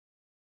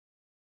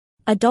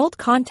Adult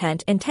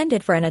content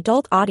intended for an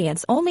adult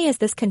audience only, as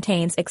this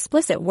contains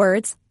explicit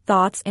words,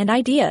 thoughts, and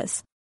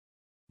ideas.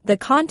 The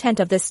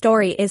content of this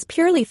story is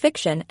purely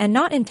fiction and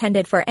not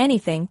intended for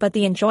anything but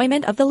the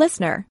enjoyment of the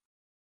listener.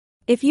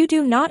 If you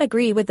do not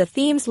agree with the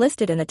themes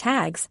listed in the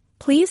tags,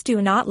 please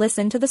do not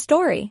listen to the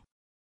story.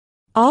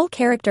 All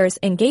characters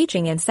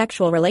engaging in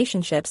sexual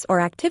relationships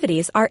or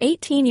activities are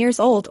 18 years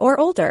old or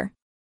older.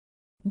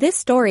 This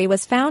story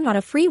was found on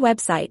a free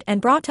website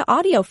and brought to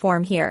audio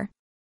form here.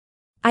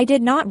 I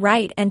did not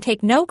write and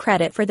take no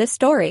credit for this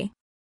story.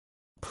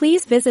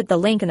 Please visit the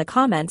link in the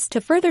comments to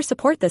further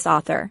support this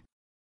author.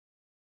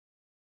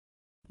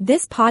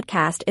 This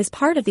podcast is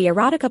part of the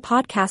Erotica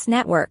Podcast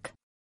Network.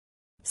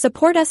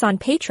 Support us on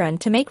Patreon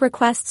to make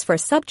requests for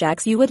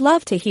subjects you would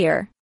love to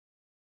hear.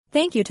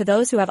 Thank you to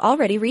those who have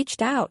already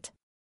reached out.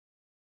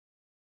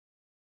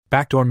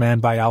 Backdoor Man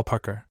by Al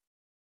Parker.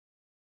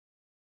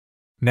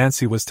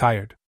 Nancy was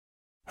tired.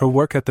 Her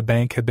work at the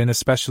bank had been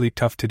especially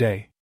tough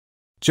today.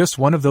 Just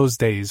one of those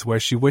days where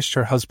she wished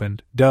her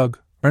husband, Doug,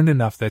 earned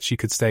enough that she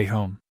could stay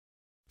home.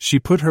 She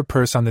put her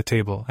purse on the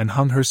table and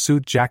hung her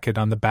suit jacket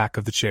on the back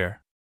of the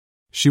chair.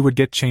 She would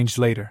get changed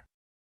later.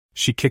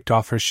 She kicked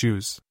off her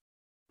shoes.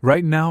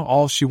 Right now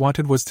all she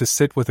wanted was to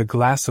sit with a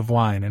glass of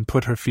wine and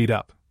put her feet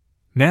up.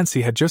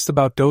 Nancy had just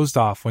about dozed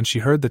off when she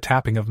heard the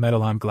tapping of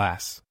metal on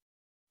glass.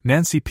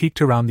 Nancy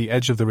peeked around the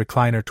edge of the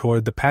recliner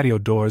toward the patio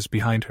doors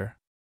behind her.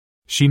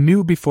 She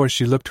knew before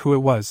she looked who it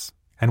was,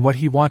 and what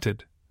he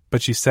wanted,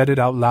 but she said it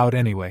out loud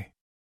anyway.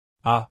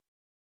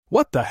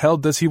 What the hell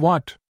does he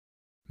want?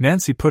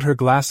 Nancy put her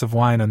glass of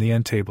wine on the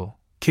end table,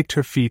 kicked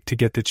her feet to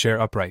get the chair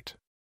upright.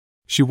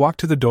 She walked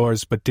to the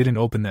doors but didn't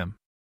open them.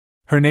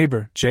 Her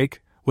neighbor,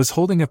 Jake, was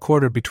holding a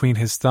quarter between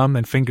his thumb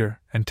and finger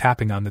and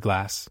tapping on the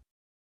glass.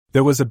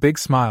 There was a big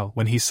smile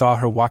when he saw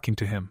her walking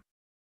to him.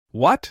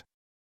 "What?"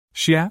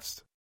 she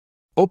asked.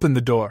 "Open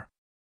the door,"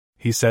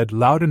 he said,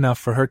 loud enough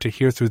for her to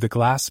hear through the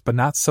glass but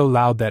not so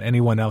loud that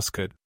anyone else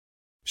could.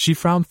 She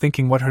frowned,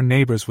 thinking what her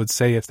neighbors would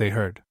say if they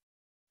heard.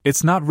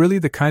 It's not really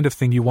the kind of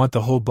thing you want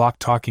the whole block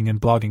talking and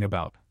blogging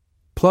about.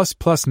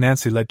 Plus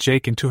Nancy let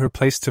Jake into her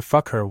place to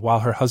fuck her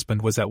while her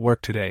husband was at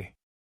work today.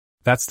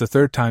 That's the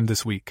third time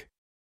this week.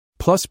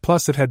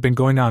 Plus it had been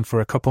going on for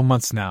a couple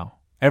months now,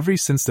 ever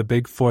since the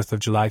big 4th of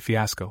July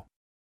fiasco.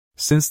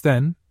 Since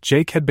then,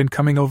 Jake had been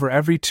coming over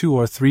every 2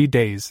 or 3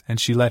 days and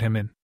she let him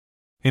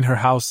in her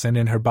house and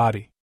in her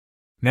body.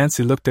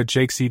 Nancy looked at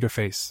Jake's eager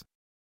face.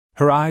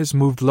 Her eyes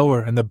moved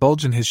lower and the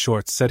bulge in his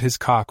shorts said his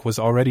cock was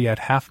already at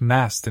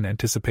half-mast in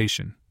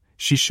anticipation.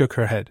 She shook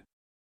her head.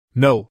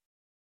 "No."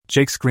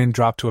 Jake's grin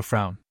dropped to a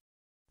frown.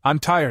 "I'm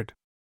tired.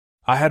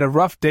 I had a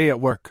rough day at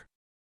work.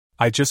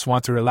 I just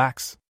want to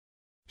relax,"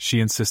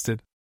 she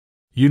insisted.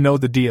 "You know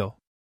the deal.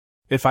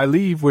 If I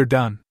leave, we're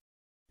done,"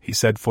 he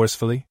said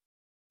forcefully.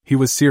 He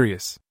was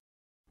serious.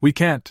 "We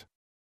can't.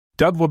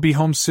 Doug will be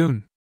home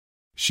soon,"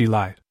 she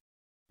lied.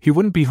 He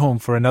wouldn't be home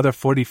for another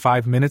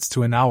 45 minutes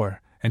to an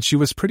hour, and she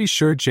was pretty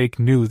sure Jake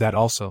knew that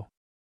also.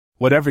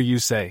 "Whatever you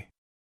say."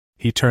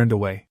 He turned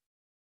away.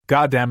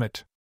 "God damn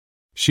it,"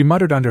 she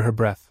muttered under her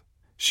breath.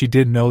 She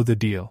did know the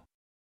deal.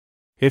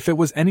 If it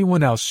was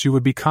anyone else, she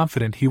would be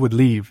confident he would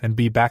leave and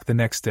be back the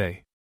next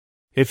day.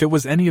 If it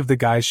was any of the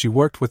guys she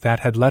worked with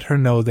that had let her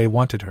know they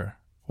wanted her,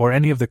 or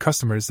any of the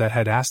customers that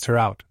had asked her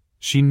out,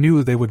 she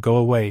knew they would go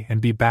away and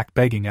be back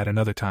begging at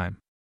another time.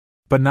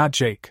 But not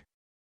Jake.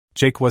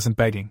 Jake wasn't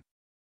begging.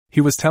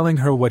 He was telling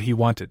her what he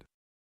wanted.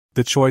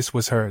 The choice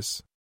was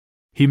hers.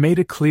 He made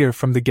it clear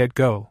from the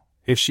get-go,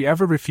 if she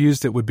ever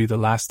refused it would be the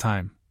last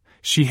time.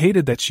 She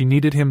hated that she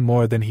needed him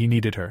more than he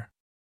needed her.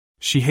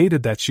 She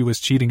hated that she was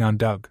cheating on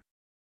Doug.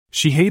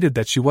 She hated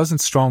that she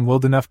wasn't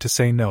strong-willed enough to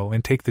say no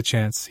and take the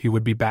chance he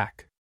would be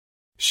back.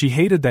 She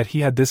hated that he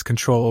had this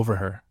control over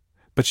her,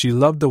 but she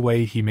loved the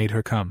way he made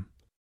her come.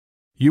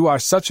 "You are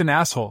such an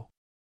asshole.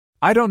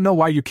 I don't know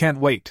why you can't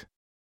wait."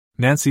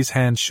 Nancy's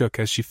hand shook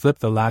as she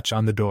flipped the latch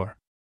on the door.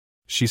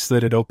 She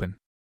slid it open.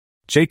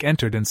 Jake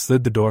entered and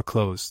slid the door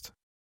closed.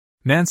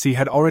 Nancy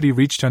had already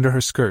reached under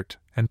her skirt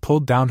and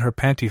pulled down her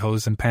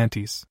pantyhose and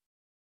panties.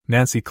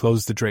 Nancy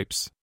closed the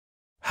drapes.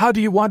 "How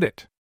do you want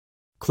it?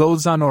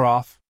 Clothes on or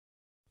off?"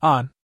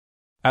 "On.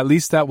 At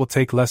least that will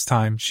take less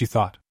time," she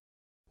thought.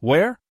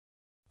 "Where?"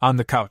 "On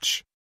the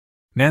couch."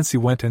 Nancy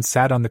went and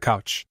sat on the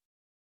couch.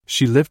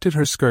 She lifted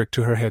her skirt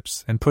to her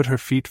hips and put her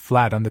feet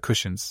flat on the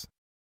cushions.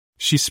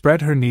 She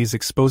spread her knees,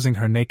 exposing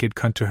her naked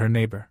cunt to her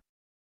neighbor.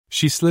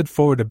 She slid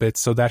forward a bit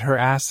so that her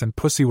ass and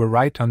pussy were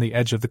right on the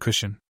edge of the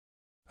cushion.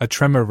 A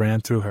tremor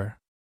ran through her.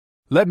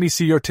 "Let me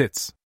see your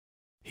tits,"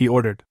 he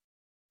ordered.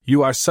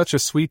 "You are such a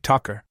sweet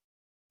talker,"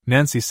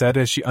 Nancy said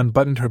as she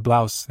unbuttoned her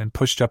blouse and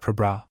pushed up her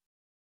bra.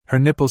 Her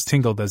nipples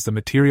tingled as the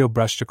material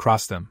brushed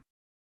across them.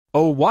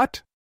 "Oh,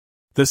 what?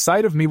 The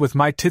sight of me with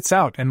my tits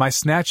out and my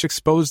snatch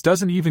exposed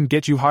doesn't even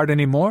get you hard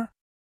anymore?"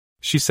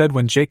 she said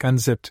when Jake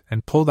unzipped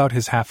and pulled out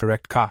his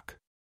half-erect cock.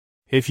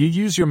 "If you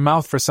use your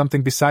mouth for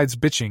something besides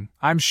bitching,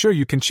 I'm sure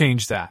you can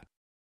change that,"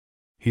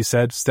 he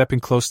said, stepping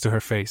close to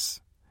her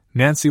face.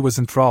 Nancy was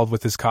enthralled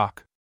with his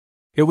cock.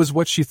 It was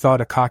what she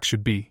thought a cock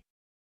should be.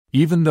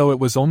 Even though it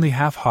was only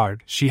half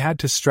hard, she had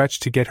to stretch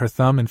to get her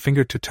thumb and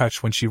finger to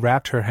touch when she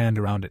wrapped her hand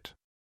around it.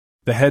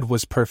 The head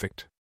was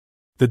perfect.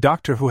 The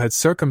doctor who had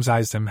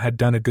circumcised him had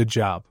done a good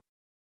job.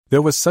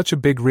 There was such a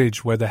big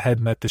ridge where the head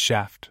met the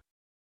shaft.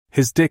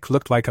 His dick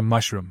looked like a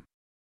mushroom.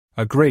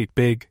 A great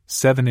big,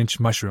 7-inch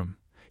mushroom.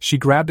 She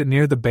grabbed it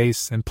near the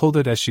base and pulled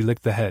it as she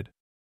licked the head.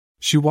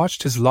 She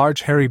watched his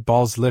large hairy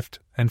balls lift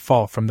and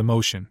fall from the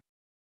motion.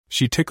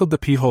 She tickled the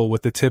pee hole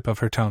with the tip of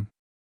her tongue.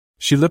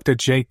 She looked at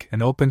Jake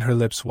and opened her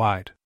lips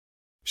wide.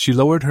 She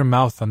lowered her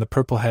mouth on the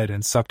purple head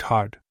and sucked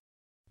hard.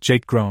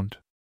 Jake groaned.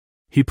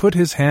 He put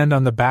his hand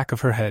on the back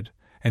of her head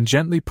and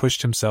gently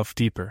pushed himself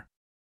deeper.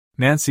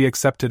 Nancy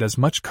accepted as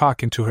much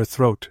cock into her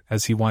throat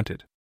as he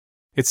wanted.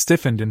 It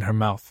stiffened in her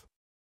mouth.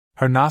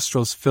 Her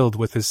nostrils filled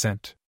with his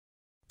scent.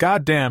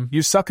 "God damn,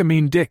 you suck a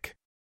mean dick.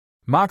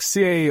 Mox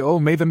cao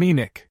mave a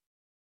meanick."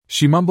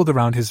 She mumbled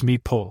around his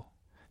meat pole.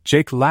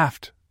 Jake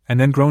laughed, and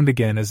then groaned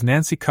again as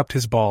Nancy cupped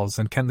his balls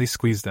and gently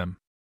squeezed them.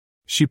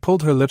 She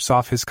pulled her lips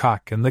off his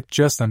cock and licked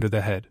just under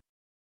the head.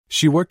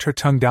 She worked her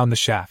tongue down the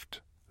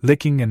shaft,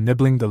 licking and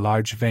nibbling the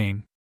large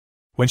vein.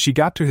 When she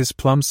got to his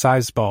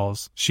plum-sized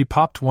balls, she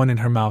popped one in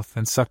her mouth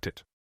and sucked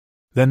it.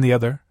 Then the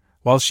other,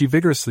 while she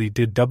vigorously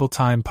did double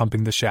time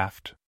pumping the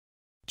shaft.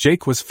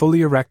 Jake was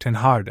fully erect and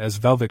hard as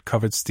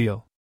velvet-covered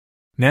steel.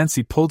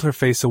 Nancy pulled her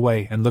face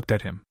away and looked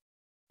at him.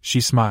 She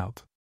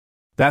smiled.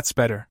 "That's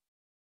better,"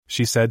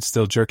 she said,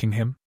 still jerking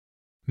him.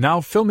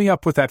 "Now fill me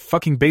up with that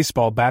fucking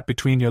baseball bat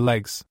between your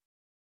legs."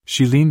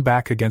 She leaned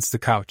back against the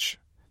couch.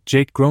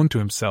 Jake groaned to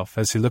himself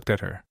as he looked at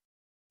her.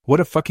 What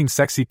a fucking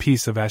sexy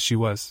piece of ass she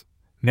was.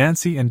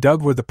 Nancy and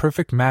Doug were the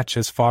perfect match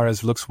as far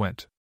as looks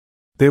went.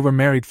 They were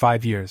married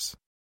 5 years.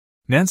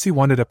 Nancy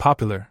wanted a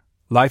popular,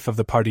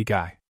 life-of-the-party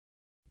guy.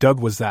 Doug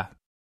was that.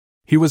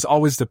 He was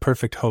always the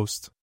perfect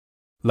host.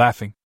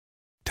 Laughing.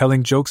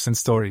 Telling jokes and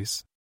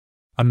stories.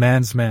 A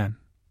man's man,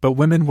 but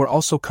women were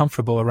also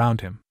comfortable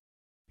around him.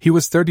 He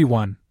was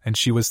 31, and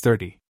she was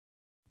 30.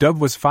 Doug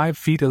was 5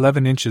 feet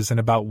 11 inches and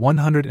about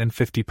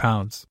 150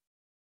 pounds.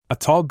 A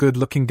tall,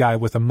 good-looking guy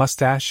with a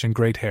mustache and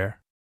great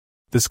hair.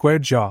 The square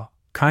jaw,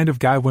 kind of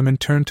guy women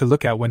turn to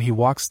look at when he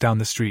walks down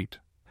the street.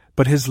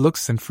 But his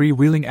looks and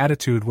free-wheeling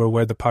attitude were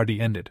where the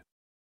party ended.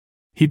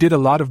 He did a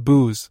lot of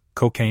booze,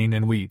 cocaine,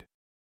 and weed.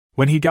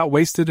 When he got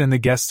wasted and the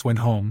guests went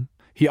home,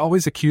 he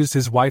always accused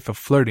his wife of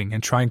flirting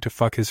and trying to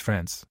fuck his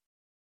friends.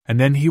 And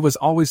then he was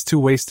always too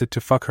wasted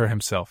to fuck her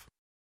himself.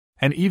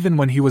 And even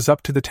when he was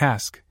up to the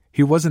task,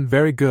 he wasn't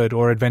very good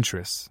or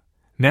adventurous.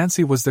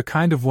 Nancy was the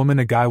kind of woman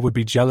a guy would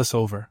be jealous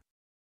over.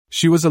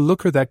 She was a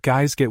looker that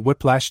guys get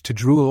whiplashed to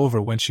drool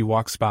over when she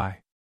walks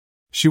by.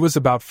 She was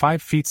about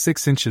 5 feet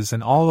 6 inches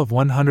and all of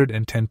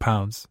 110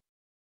 pounds.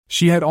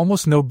 She had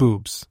almost no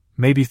boobs,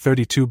 maybe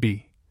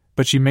 32B,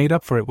 but she made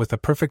up for it with a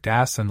perfect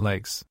ass and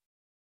legs.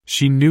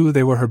 She knew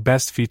they were her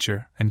best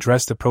feature and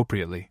dressed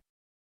appropriately.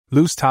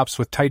 Loose tops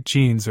with tight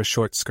jeans or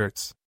short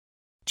skirts.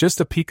 Just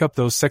to peek up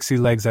those sexy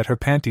legs at her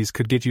panties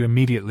could get you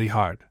immediately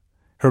hard.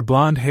 Her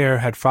blonde hair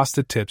had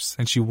frosted tips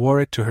and she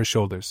wore it to her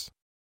shoulders.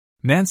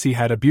 Nancy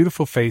had a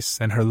beautiful face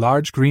and her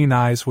large green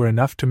eyes were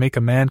enough to make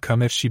a man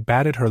come if she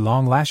batted her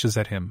long lashes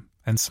at him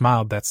and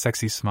smiled that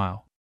sexy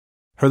smile.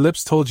 Her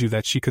lips told you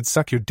that she could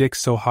suck your dick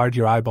so hard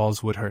your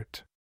eyeballs would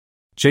hurt.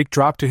 Jake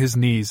dropped to his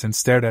knees and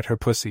stared at her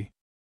pussy.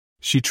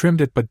 She trimmed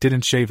it but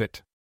didn't shave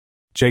it.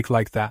 Jake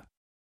liked that.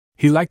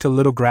 He liked a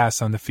little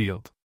grass on the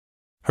field.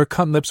 Her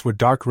cunt lips were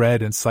dark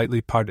red and slightly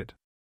parted.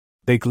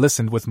 They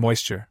glistened with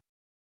moisture.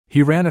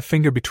 He ran a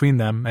finger between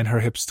them and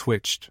her hips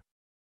twitched.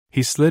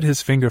 He slid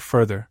his finger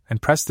further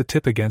and pressed the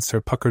tip against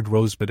her puckered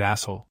rosebud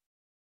asshole.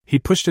 He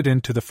pushed it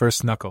into the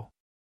first knuckle.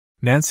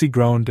 Nancy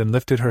groaned and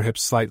lifted her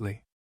hips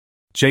slightly.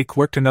 Jake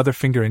worked another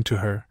finger into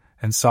her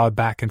and sawed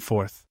back and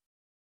forth.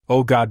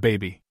 "Oh God,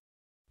 baby.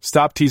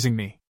 Stop teasing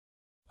me.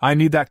 I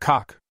need that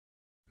cock,"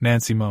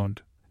 Nancy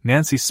moaned.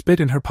 Nancy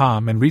spit in her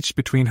palm and reached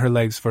between her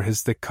legs for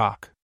his thick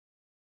cock.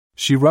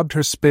 She rubbed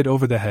her spit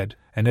over the head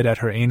and it at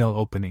her anal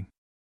opening.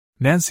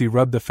 Nancy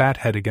rubbed the fat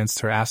head against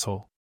her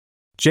asshole.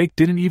 Jake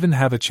didn't even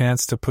have a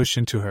chance to push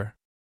into her.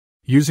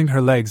 Using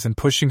her legs and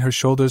pushing her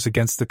shoulders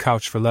against the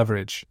couch for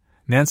leverage,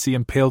 Nancy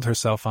impaled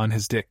herself on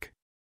his dick.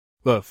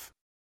 "Oof.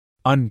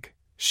 Ung,"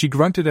 she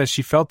grunted as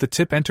she felt the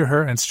tip enter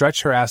her and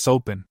stretch her ass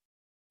open.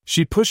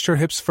 She pushed her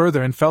hips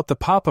further and felt the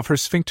pop of her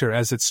sphincter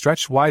as it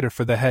stretched wider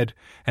for the head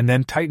and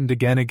then tightened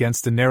again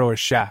against the narrower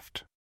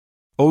shaft.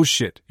 "Oh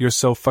shit, you're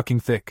so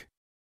fucking thick.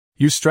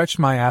 You stretched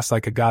my ass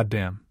like a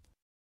goddamn."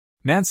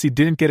 Nancy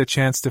didn't get a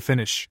chance to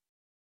finish.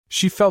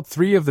 She felt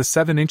 3 of the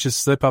 7 inches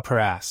slip up her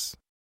ass.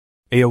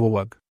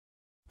 "Aowawug.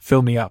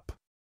 Fill me up.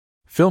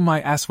 Fill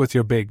my ass with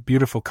your big,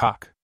 beautiful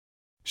cock,"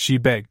 she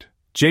begged.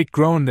 Jake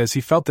groaned as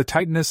he felt the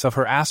tightness of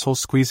her asshole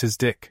squeeze his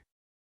dick.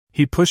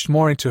 He pushed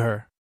more into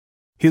her.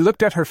 He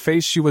looked at her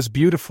face. She was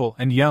beautiful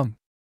and young.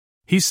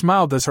 He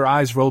smiled as her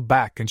eyes rolled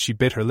back and she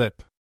bit her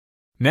lip.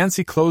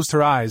 Nancy closed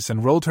her eyes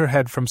and rolled her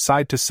head from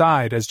side to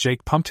side as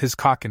Jake pumped his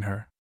cock in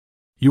her.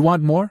 "You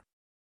want more?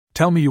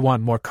 Tell me you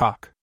want more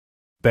cock,"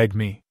 begged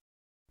me.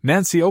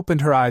 Nancy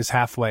opened her eyes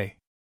halfway.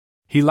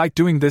 He liked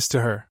doing this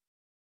to her.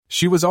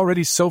 She was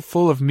already so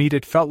full of meat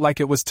it felt like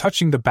it was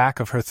touching the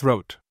back of her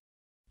throat.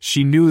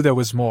 She knew there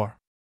was more.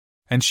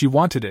 And she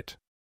wanted it.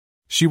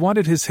 She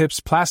wanted his hips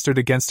plastered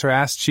against her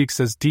ass cheeks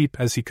as deep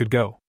as he could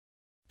go.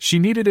 She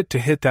needed it to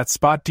hit that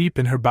spot deep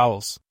in her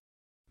bowels.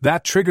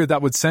 That trigger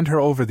that would send her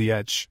over the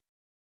edge.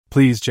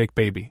 Please, Jake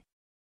baby.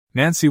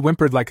 Nancy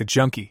whimpered like a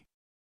junkie.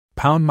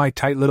 Pound my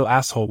tight little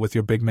asshole with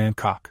your big man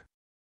cock.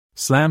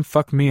 Slam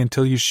fuck me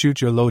until you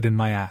shoot your load in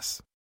my ass.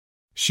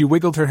 She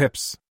wiggled her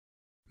hips.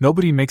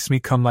 Nobody makes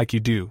me come like you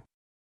do.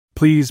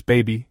 Please,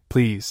 baby,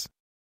 please.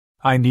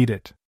 I need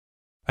it.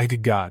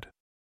 Good God.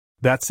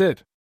 That's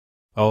it.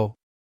 Oh.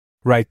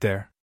 Right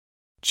there.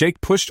 Jake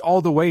pushed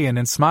all the way in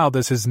and smiled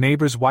as his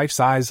neighbor's wife's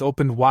eyes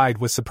opened wide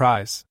with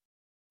surprise.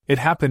 It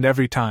happened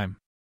every time.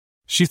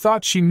 She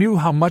thought she knew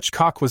how much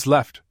cock was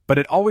left, but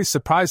it always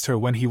surprised her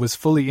when he was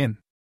fully in.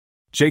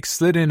 Jake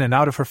slid in and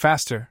out of her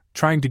faster,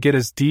 trying to get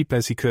as deep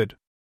as he could.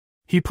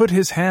 He put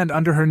his hand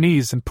under her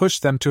knees and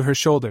pushed them to her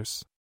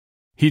shoulders.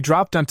 He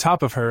dropped on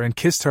top of her and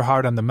kissed her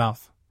hard on the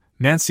mouth.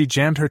 Nancy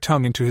jammed her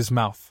tongue into his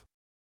mouth.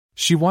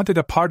 She wanted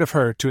a part of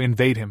her to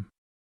invade him.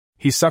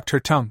 He sucked her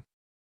tongue.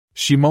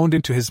 She moaned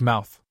into his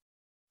mouth.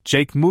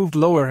 Jake moved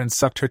lower and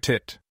sucked her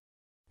tit.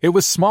 It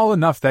was small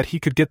enough that he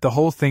could get the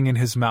whole thing in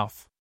his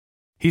mouth.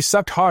 He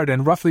sucked hard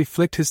and roughly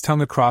flicked his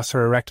tongue across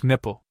her erect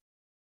nipple.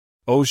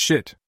 Oh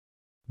shit.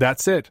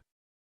 That's it.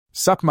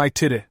 Suck my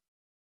titty.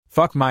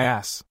 Fuck my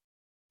ass.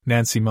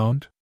 Nancy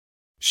moaned.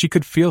 She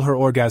could feel her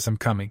orgasm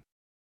coming.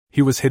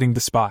 He was hitting the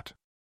spot.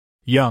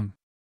 Yum.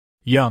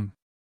 Yum.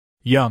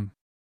 Yum.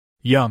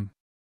 Yum.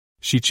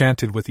 She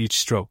chanted with each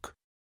stroke.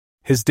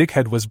 His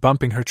dickhead was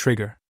bumping her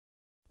trigger.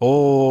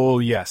 Oh,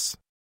 yes.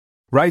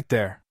 Right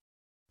there.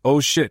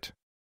 Oh shit.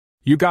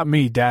 You got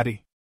me,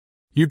 Daddy.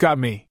 You got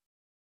me.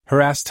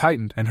 Her ass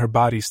tightened and her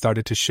body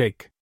started to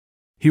shake.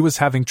 He was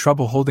having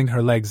trouble holding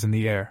her legs in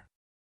the air.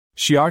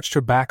 She arched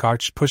her back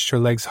pushed her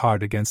legs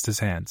hard against his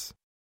hands.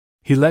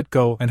 He let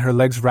go and her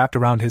legs wrapped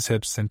around his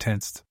hips and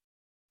tensed.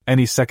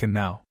 Any second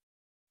now.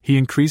 He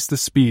increased the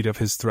speed of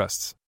his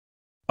thrusts.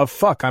 Oh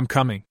fuck, I'm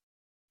coming.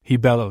 He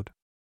bellowed.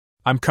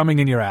 I'm coming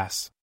in your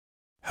ass.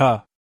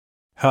 Huh.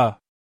 Huh.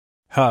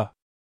 Huh.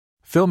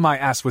 Fill my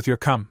ass with your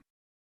cum.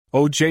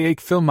 Oh Jake,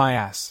 fill my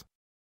ass.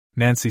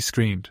 Nancy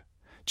screamed.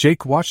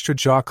 Jake watched her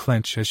jaw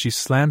clench as she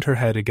slammed her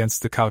head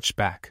against the couch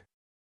back.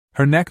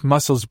 Her neck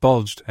muscles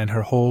bulged and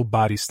her whole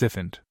body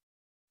stiffened.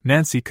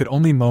 Nancy could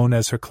only moan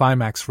as her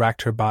climax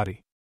racked her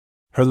body.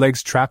 Her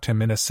legs trapped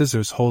him in a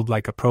scissors hold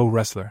like a pro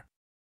wrestler.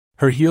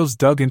 Her heels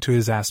dug into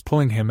his ass,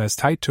 pulling him as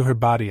tight to her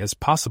body as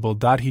possible.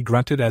 He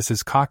grunted as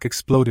his cock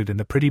exploded in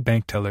the pretty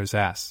bank teller's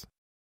ass.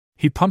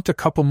 He pumped a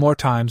couple more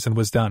times and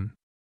was done.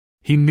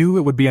 He knew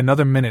it would be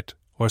another minute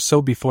or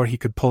so before he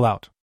could pull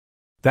out.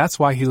 That's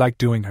why he liked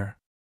doing her.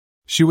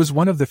 She was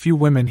one of the few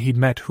women he'd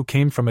met who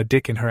came from a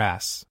dick in her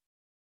ass.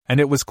 And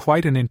it was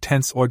quite an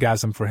intense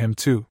orgasm for him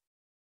too.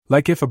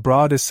 Like if a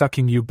broad is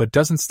sucking you but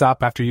doesn't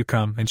stop after you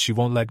come and she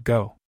won't let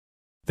go.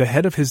 The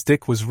head of his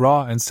dick was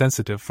raw and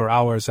sensitive for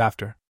hours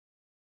after.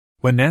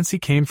 When Nancy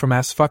came from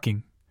ass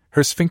fucking,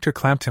 her sphincter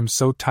clamped him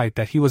so tight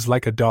that he was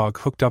like a dog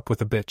hooked up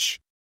with a bitch.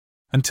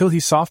 Until he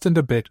softened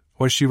a bit,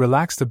 or she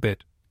relaxed a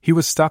bit, he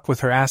was stuck with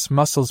her ass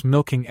muscles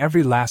milking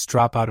every last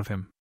drop out of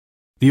him.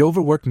 The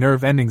overworked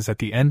nerve endings at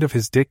the end of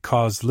his dick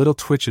caused little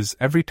twitches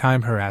every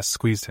time her ass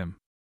squeezed him.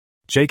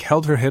 Jake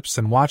held her hips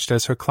and watched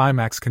as her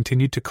climax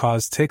continued to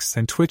cause tics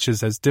and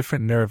twitches as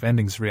different nerve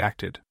endings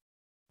reacted.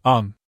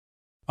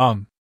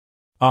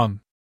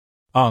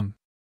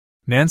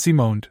 Nancy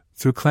moaned,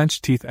 through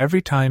clenched teeth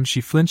every time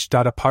she flinched.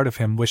 A part of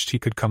him wished he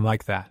could come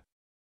like that.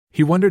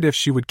 He wondered if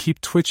she would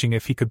keep twitching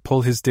if he could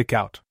pull his dick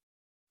out.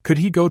 Could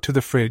he go to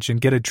the fridge and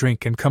get a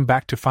drink and come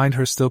back to find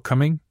her still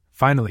coming?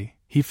 Finally,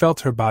 he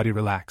felt her body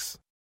relax.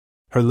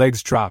 Her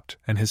legs dropped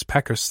and his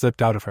pecker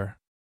slipped out of her.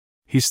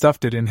 He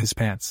stuffed it in his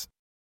pants.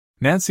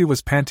 Nancy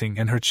was panting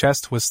and her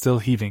chest was still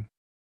heaving.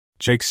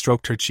 Jake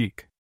stroked her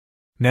cheek.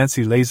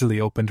 Nancy lazily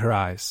opened her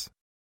eyes.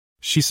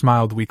 She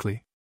smiled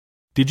weakly.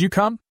 Did you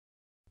come?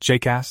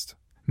 Jake asked.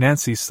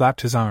 Nancy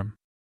slapped his arm.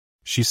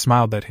 She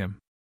smiled at him.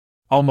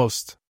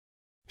 Almost,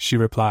 she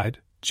replied.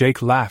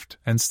 Jake laughed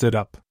and stood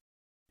up.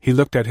 He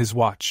looked at his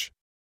watch.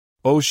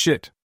 Oh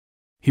shit.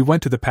 He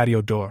went to the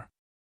patio door.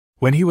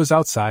 When he was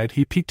outside,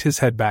 he peeked his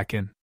head back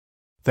in.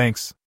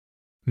 Thanks.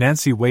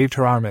 Nancy waved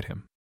her arm at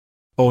him.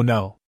 Oh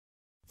no.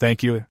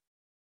 Thank you.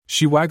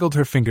 She waggled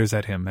her fingers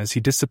at him as he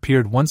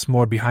disappeared once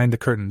more behind the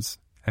curtains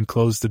and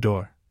closed the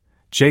door.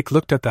 Jake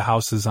looked at the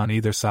houses on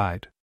either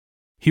side.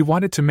 He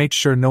wanted to make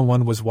sure no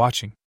one was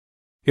watching.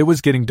 It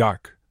was getting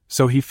dark,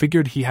 so he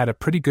figured he had a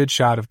pretty good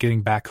shot of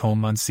getting back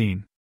home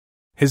unseen.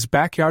 His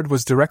backyard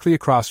was directly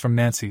across from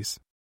Nancy's.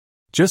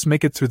 Just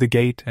make it through the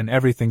gate and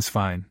everything's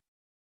fine.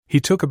 He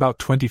took about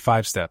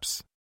 25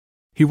 steps.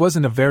 He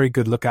wasn't a very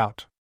good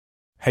lookout.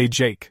 Hey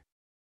Jake.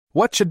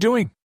 What you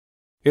doing?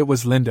 It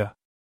was Linda.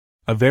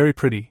 A very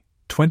pretty,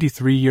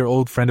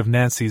 23-year-old friend of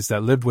Nancy's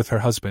that lived with her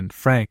husband,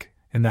 Frank,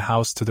 in the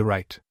house to the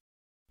right.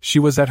 She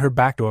was at her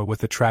back door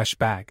with a trash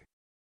bag.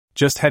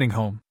 Just heading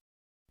home,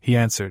 he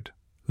answered.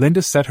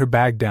 Linda set her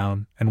bag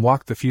down and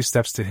walked the few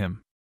steps to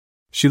him.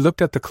 She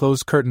looked at the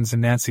closed curtains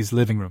in Nancy's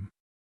living room.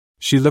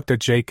 She looked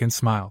at Jake and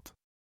smiled.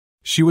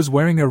 She was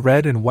wearing a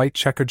red and white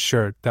checkered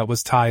shirt that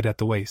was tied at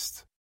the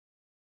waist.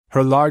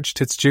 Her large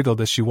tits jiggled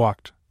as she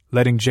walked,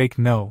 letting Jake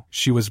know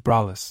she was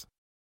braless.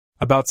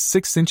 About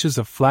 6 inches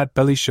of flat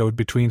belly showed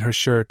between her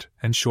shirt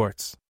and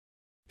shorts.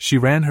 She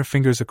ran her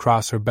fingers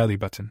across her belly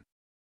button.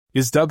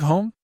 "Is Doug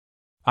home?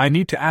 I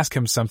need to ask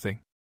him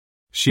something,"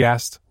 she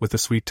asked, with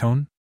a sweet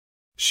tone.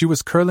 She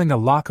was curling a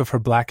lock of her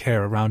black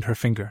hair around her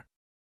finger.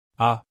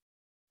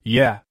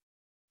 Yeah,"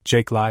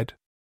 Jake lied.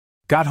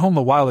 "Got home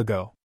a while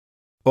ago."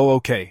 "Oh,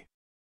 okay.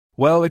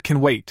 Well, it can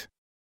wait."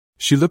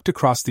 She looked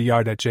across the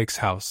yard at Jake's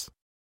house.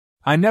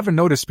 "I never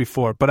noticed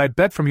before, but I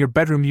bet from your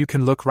bedroom you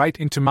can look right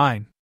into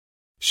mine."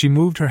 She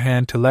moved her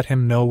hand to let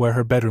him know where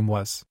her bedroom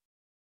was.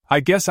 "I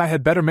guess I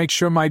had better make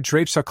sure my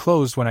drapes are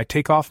closed when I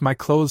take off my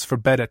clothes for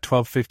bed at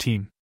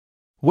 12:15.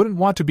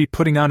 Wouldn't want to be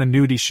putting on a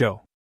nudie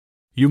show.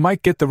 You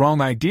might get the wrong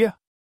idea.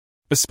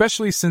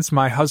 Especially since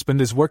my husband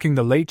is working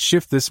the late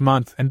shift this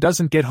month and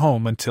doesn't get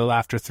home until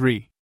after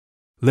 3.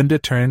 Linda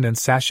turned and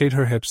sashayed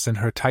her hips in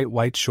her tight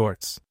white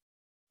shorts.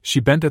 She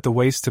bent at the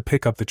waist to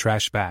pick up the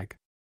trash bag.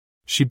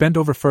 She bent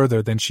over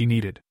further than she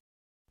needed.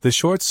 The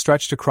shorts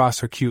stretched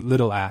across her cute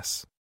little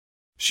ass.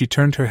 She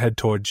turned her head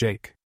toward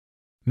Jake.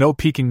 "No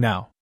peeking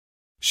now."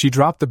 She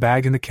dropped the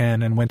bag in the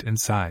can and went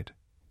inside.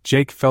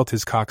 Jake felt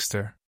his cock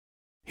stir.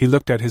 He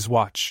looked at his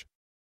watch.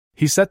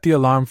 He set the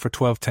alarm for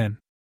 12:10.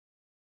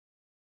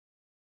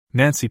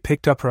 Nancy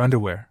picked up her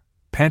underwear,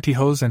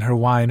 pantyhose and her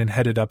wine and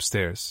headed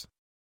upstairs.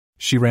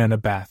 She ran a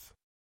bath.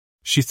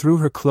 She threw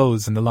her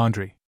clothes in the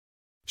laundry.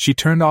 She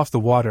turned off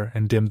the water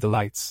and dimmed the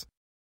lights.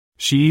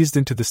 She eased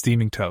into the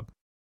steaming tub.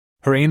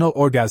 Her anal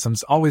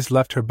orgasms always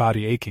left her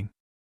body aching.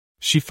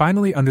 She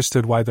finally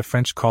understood why the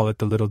French call it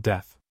the little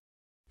death.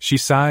 She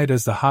sighed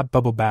as the hot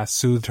bubble bath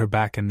soothed her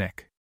back and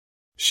neck.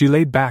 She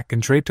laid back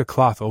and draped a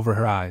cloth over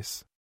her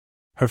eyes.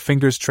 Her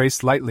fingers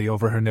traced lightly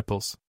over her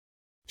nipples.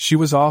 She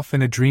was off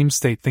in a dream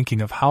state thinking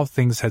of how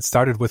things had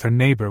started with her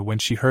neighbor when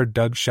she heard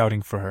Doug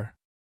shouting for her.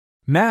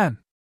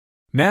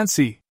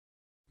 Nancy!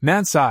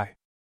 Nancy!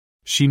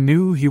 She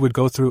knew he would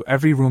go through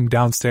every room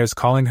downstairs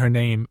calling her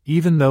name,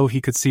 even though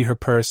he could see her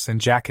purse and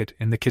jacket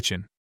in the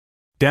kitchen.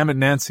 "Damn it,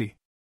 Nancy!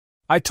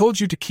 I told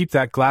you to keep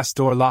that glass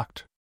door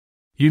locked.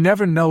 You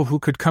never know who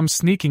could come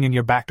sneaking in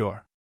your back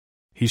door,"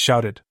 he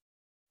shouted.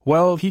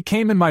 "Well, he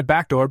came in my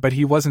back door, but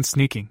he wasn't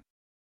sneaking,"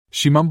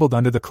 she mumbled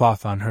under the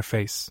cloth on her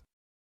face.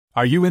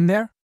 "Are you in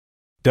there?"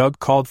 Doug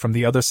called from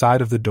the other side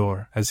of the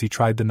door as he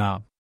tried the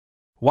knob.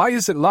 "Why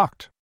is it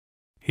locked?"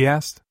 he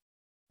asked.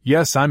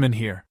 "Yes, I'm in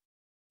here,"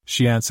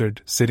 she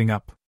answered, sitting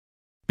up.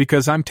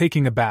 "Because I'm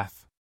taking a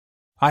bath.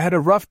 I had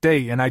a rough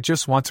day and I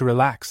just want to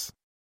relax."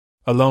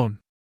 Alone.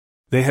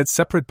 They had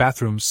separate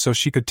bathrooms so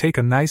she could take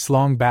a nice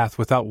long bath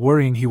without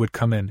worrying he would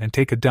come in and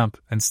take a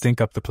dump and stink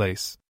up the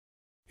place.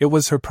 It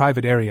was her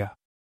private area.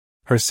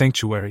 Her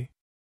sanctuary.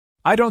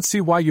 "I don't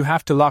see why you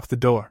have to lock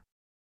the door.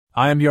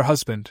 I am your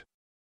husband.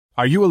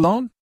 Are you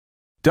alone?"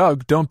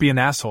 "Doug, don't be an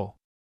asshole.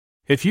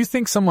 If you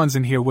think someone's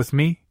in here with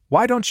me,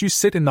 why don't you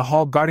sit in the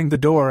hall guarding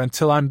the door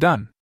until I'm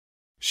done?"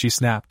 she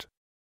snapped.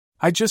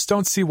 "I just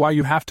don't see why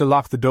you have to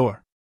lock the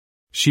door,"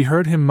 she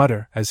heard him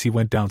mutter as he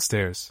went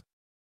downstairs.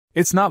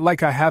 "It's not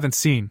like I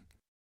haven't seen."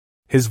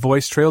 His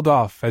voice trailed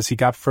off as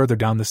he got further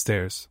down the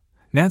stairs.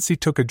 Nancy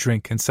took a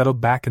drink and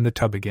settled back in the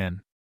tub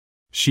again.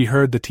 She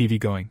heard the TV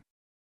going.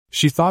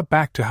 She thought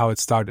back to how it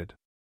started.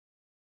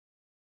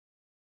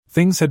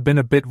 Things had been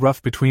a bit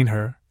rough between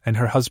her and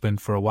her husband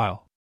for a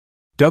while.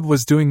 Doug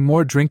was doing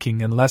more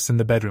drinking and less in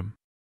the bedroom.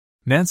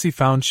 Nancy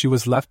found she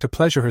was left to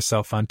pleasure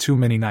herself on too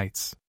many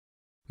nights.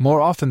 More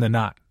often than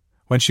not,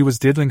 when she was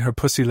diddling her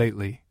pussy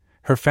lately,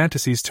 her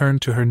fantasies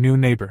turned to her new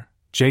neighbor,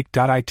 Jake.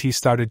 It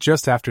started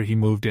just after he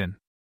moved in.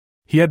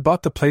 He had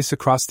bought the place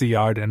across the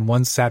yard, and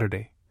one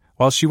Saturday,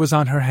 while she was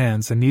on her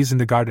hands and knees in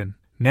the garden,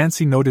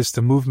 Nancy noticed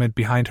a movement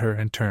behind her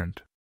and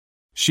turned.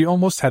 She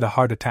almost had a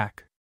heart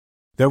attack.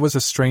 There was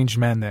a strange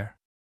man there.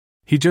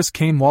 He just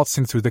came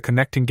waltzing through the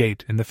connecting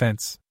gate in the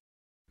fence.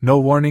 No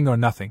warning or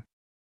nothing.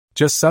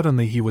 Just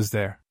suddenly he was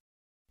there.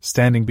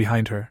 Standing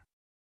behind her.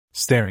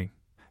 Staring.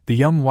 The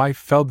young wife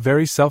felt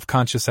very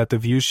self-conscious at the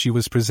views she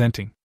was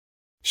presenting.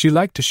 She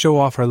liked to show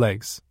off her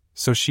legs,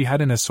 so she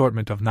had an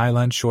assortment of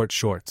nylon short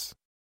shorts.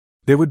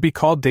 They would be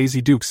called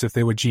Daisy Dukes if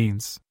they were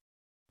jeans.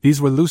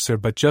 These were looser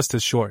but just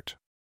as short.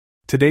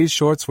 Today's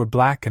shorts were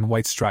black and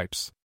white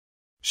stripes.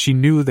 She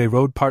knew they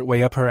rode part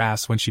way up her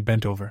ass when she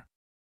bent over.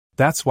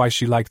 That's why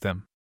she liked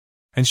them.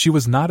 And she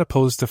was not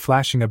opposed to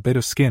flashing a bit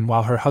of skin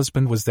while her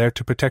husband was there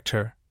to protect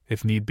her,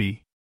 if need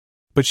be.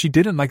 But she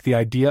didn't like the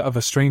idea of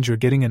a stranger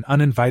getting an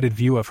uninvited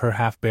view of her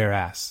half-bare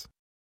ass.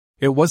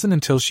 It wasn't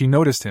until she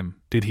noticed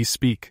him did he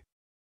speak.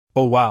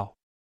 "Oh wow.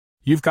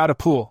 You've got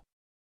a pool."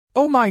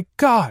 "Oh my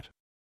God!"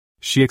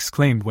 she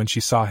exclaimed when she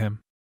saw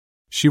him.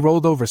 She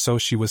rolled over so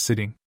she was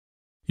sitting.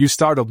 "You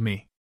startled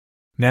me."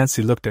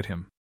 Nancy looked at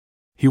him.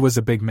 He was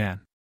a big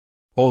man.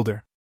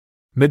 Older.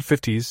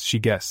 Mid-50s, she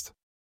guessed.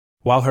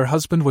 While her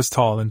husband was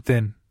tall and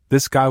thin,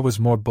 This guy was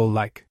more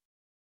bull-like.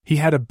 He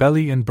had a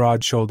belly and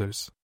broad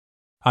shoulders.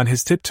 On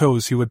his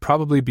tiptoes he would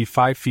probably be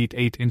 5 feet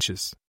 8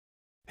 inches.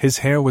 His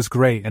hair was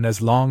gray and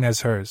as long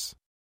as hers.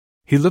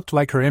 He looked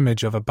like her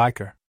image of a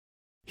biker.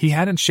 He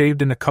hadn't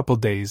shaved in a couple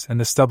days and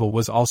the stubble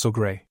was also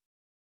gray.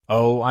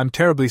 "Oh, I'm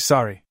terribly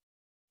sorry.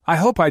 I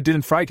hope I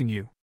didn't frighten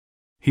you,"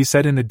 he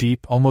said in a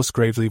deep, almost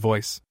gravely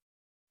voice.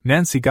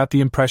 Nancy got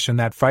the impression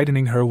that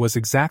frightening her was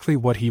exactly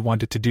what he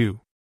wanted to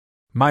do.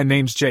 "My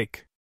name's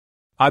Jake.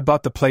 I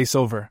bought the place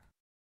over."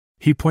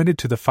 He pointed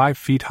to the 5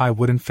 feet high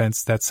wooden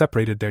fence that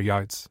separated their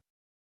yards.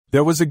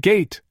 "There was a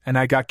gate, and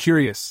I got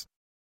curious.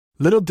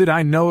 Little did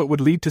I know it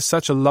would lead to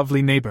such a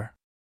lovely neighbor."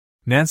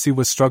 Nancy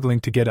was struggling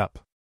to get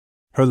up.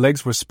 Her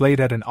legs were splayed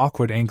at an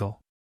awkward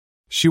angle.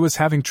 She was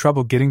having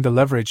trouble getting the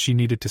leverage she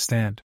needed to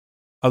stand.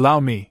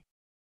 "Allow me,"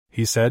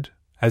 he said,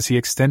 as he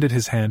extended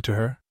his hand to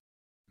her.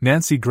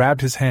 Nancy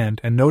grabbed his hand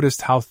and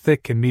noticed how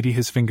thick and meaty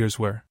his fingers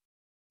were.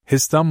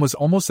 His thumb was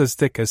almost as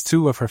thick as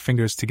 2 of her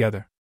fingers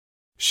together.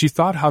 She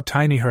thought how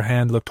tiny her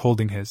hand looked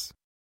holding his.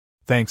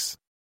 "Thanks,"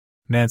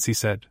 Nancy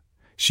said.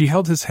 She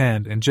held his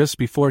hand and just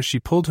before she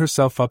pulled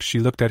herself up she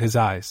looked at his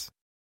eyes.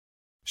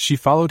 She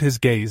followed his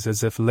gaze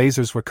as if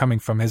lasers were coming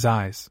from his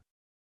eyes.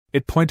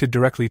 It pointed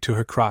directly to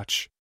her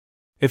crotch.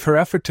 In her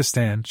effort to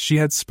stand, she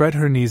had spread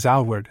her knees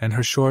outward and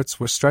her shorts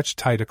were stretched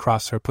tight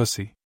across her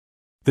pussy.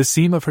 The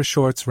seam of her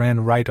shorts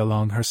ran right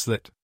along her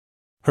slit.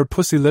 Her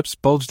pussy lips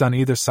bulged on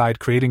either side,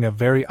 creating a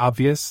very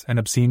obvious and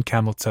obscene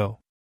camel toe.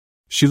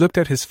 She looked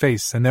at his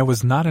face and there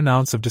was not an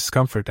ounce of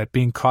discomfort at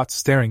being caught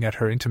staring at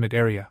her intimate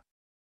area.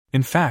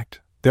 In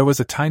fact, there was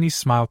a tiny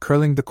smile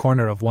curling the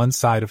corner of one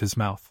side of his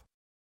mouth.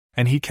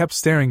 And he kept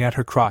staring at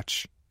her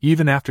crotch,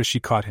 even after she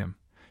caught him.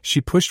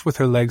 She pushed with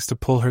her legs to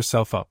pull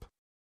herself up.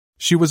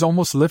 She was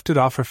almost lifted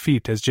off her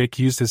feet as Jake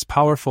used his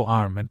powerful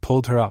arm and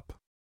pulled her up.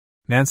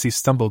 Nancy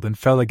stumbled and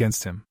fell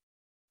against him.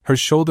 Her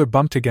shoulder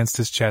bumped against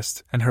his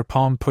chest and her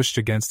palm pushed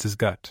against his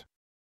gut.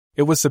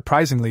 It was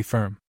surprisingly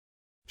firm.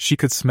 She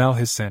could smell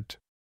his scent.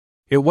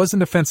 It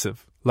wasn't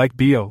offensive, like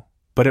BO,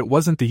 but it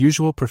wasn't the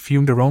usual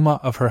perfumed aroma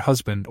of her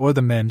husband or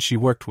the men she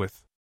worked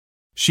with.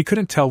 She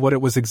couldn't tell what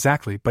it was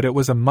exactly, but it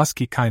was a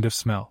musky kind of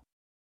smell.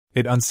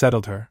 It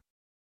unsettled her.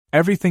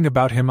 Everything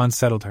about him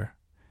unsettled her.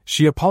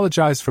 She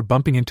apologized for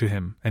bumping into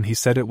him, and he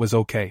said it was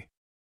okay.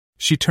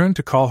 She turned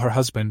to call her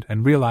husband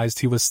and realized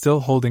he was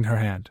still holding her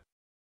hand.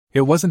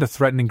 It wasn't a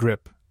threatening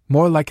grip,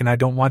 more like an "I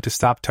don't want to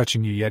stop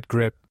touching you yet"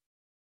 grip.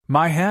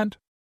 "My hand?"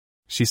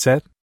 she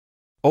said.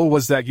 "Oh,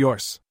 was that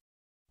yours?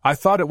 I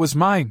thought it was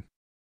mine."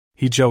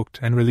 He joked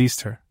and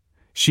released her.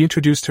 She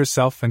introduced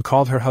herself and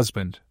called her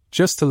husband,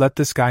 just to let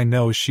this guy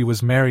know she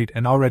was married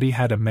and already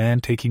had a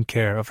man taking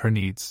care of her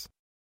needs.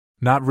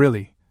 Not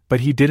really, but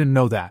he didn't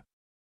know that.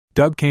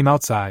 Doug came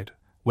outside,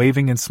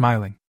 waving and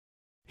smiling.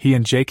 He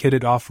and Jake hit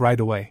it off right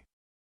away.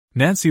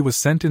 Nancy was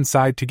sent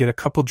inside to get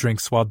a couple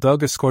drinks while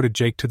Doug escorted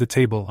Jake to the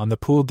table on the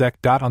pool deck.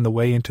 On the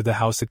way into the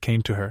house it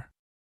came to her.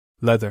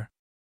 Leather.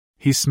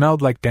 He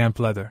smelled like damp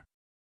leather.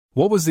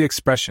 What was the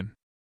expression?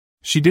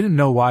 She didn't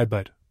know why,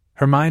 but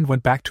her mind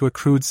went back to a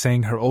crude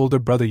saying her older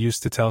brother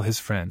used to tell his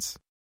friends.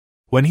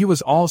 When he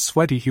was all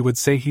sweaty he would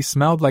say he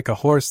smelled like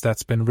a horse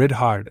that's been rid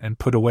hard and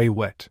put away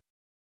wet.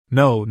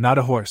 No, not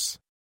a horse.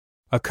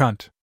 A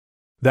cunt.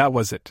 That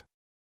was it.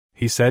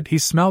 He said he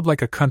smelled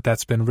like a cunt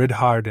that's been rid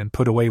hard and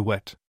put away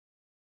wet.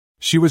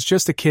 She was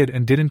just a kid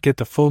and didn't get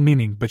the full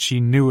meaning, but she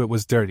knew it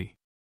was dirty.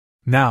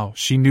 Now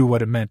she knew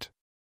what it meant.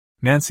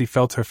 Nancy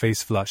felt her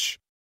face flush.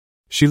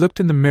 She looked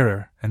in the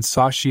mirror and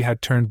saw she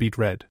had turned beet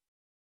red.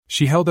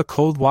 She held a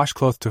cold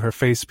washcloth to her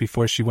face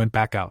before she went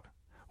back out.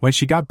 When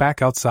she got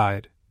back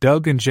outside,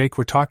 Doug and Jake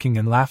were talking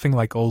and laughing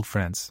like old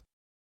friends.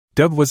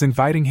 Doug was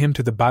inviting him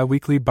to the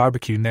bi-weekly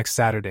barbecue next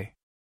Saturday.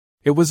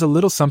 It was a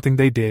little something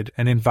they did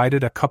and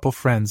invited a couple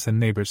friends and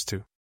neighbors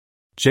too.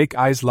 Jake's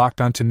eyes locked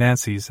onto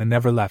Nancy's and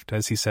never left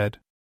as he said,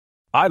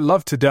 "I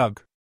love to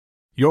Doug.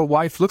 Your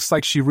wife looks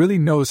like she really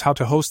knows how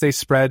to host a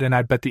spread and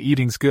I bet the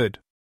eating's good."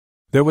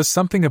 There was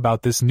something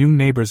about this new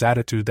neighbor's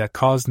attitude that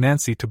caused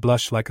Nancy to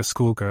blush like a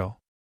schoolgirl.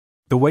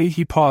 The way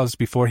he paused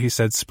before he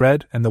said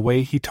spread and the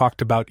way he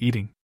talked about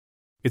eating.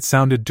 It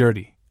sounded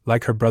dirty,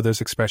 like her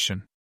brother's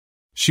expression.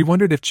 She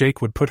wondered if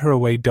Jake would put her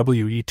away. At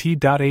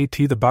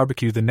the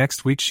barbecue the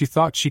next week she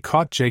thought she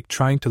caught Jake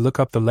trying to look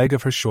up the leg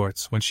of her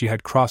shorts when she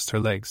had crossed her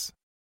legs.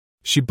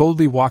 She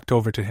boldly walked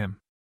over to him.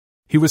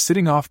 He was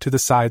sitting off to the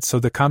side so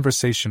the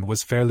conversation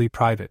was fairly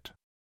private.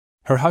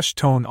 Her hushed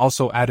tone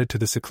also added to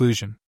the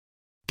seclusion.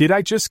 "Did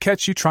I just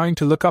catch you trying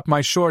to look up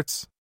my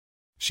shorts?"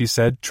 she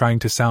said, trying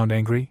to sound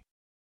angry.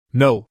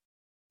 "No,"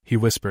 he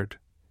whispered.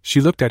 She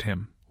looked at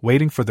him,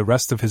 waiting for the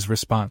rest of his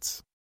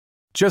response.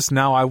 "Just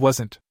now I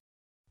wasn't.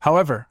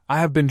 However, I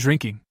have been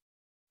drinking.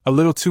 A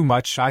little too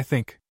much, I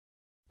think.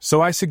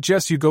 So I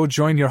suggest you go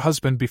join your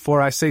husband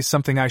before I say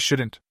something I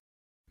shouldn't."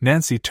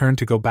 Nancy turned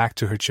to go back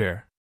to her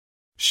chair.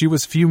 She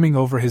was fuming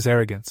over his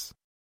arrogance.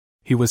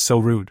 He was so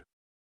rude.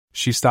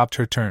 She stopped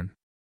her turn.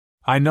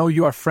 "I know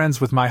you are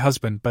friends with my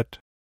husband, but..."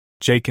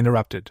 Jake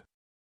interrupted.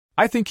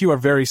 "I think you are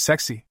very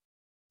sexy."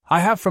 I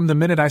have from the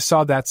minute I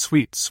saw that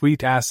sweet,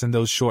 sweet ass in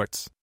those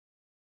shorts.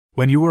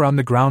 When you were on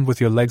the ground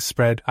with your legs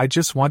spread, I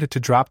just wanted to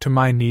drop to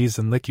my knees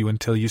and lick you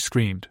until you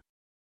screamed.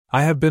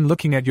 I have been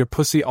looking at your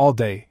pussy all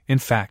day, in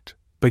fact,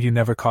 but you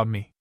never caught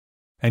me.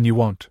 And you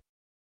won't.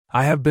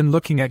 I have been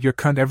looking at your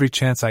cunt every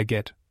chance I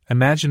get,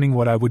 imagining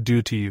what I would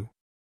do to you.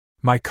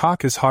 My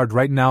cock is hard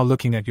right now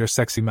looking at your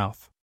sexy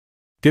mouth.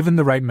 Given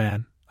the right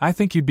man, I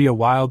think you'd be a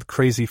wild,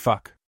 crazy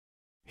fuck.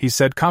 He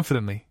said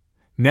confidently.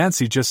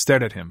 Nancy just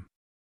stared at him.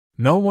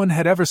 No one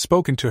had ever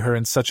spoken to her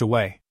in such a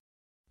way.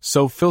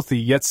 So filthy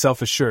yet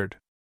self-assured.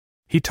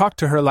 He talked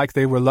to her like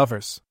they were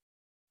lovers.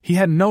 He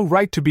had no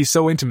right to be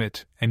so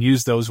intimate and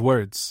use those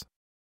words.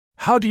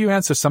 How do you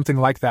answer something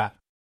like that?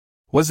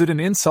 Was it an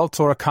insult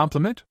or a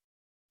compliment?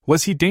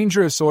 Was he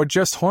dangerous or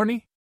just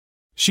horny?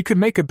 She could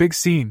make a big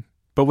scene,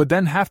 but would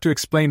then have to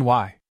explain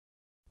why.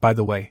 By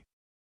the way,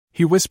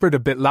 he whispered a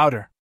bit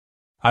louder,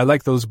 I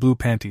like those blue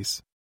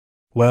panties.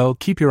 Well,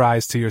 keep your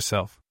eyes to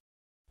yourself.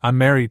 I'm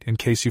married, in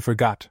case you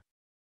forgot.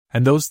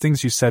 And those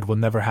things you said will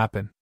never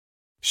happen.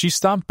 She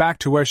stomped back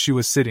to where she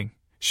was sitting.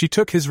 She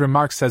took his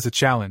remarks as a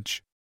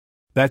challenge.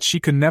 That she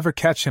could never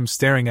catch him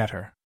staring at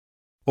her.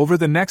 Over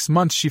the next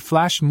month she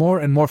flashed more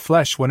and more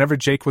flesh whenever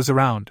Jake was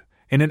around,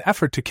 in an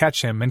effort to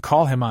catch him and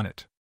call him on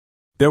it.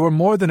 There were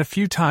more than a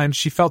few times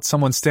she felt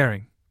someone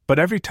staring, but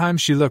every time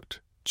she looked,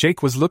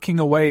 Jake was looking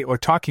away or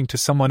talking to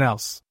someone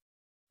else.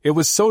 It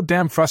was so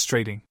damn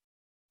frustrating.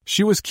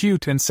 She was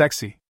cute and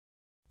sexy.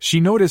 She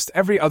noticed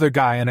every other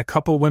guy and a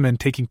couple women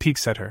taking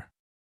peeks at her.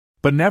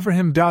 But never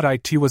him.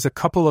 It was a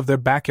couple of their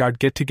backyard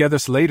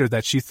get-togethers later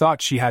that she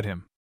thought she had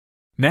him.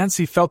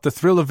 Nancy felt the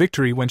thrill of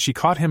victory when she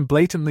caught him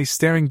blatantly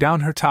staring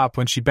down her top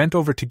when she bent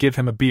over to give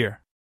him a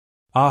beer.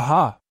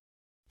 Aha!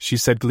 She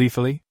said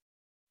gleefully.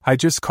 I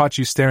just caught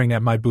you staring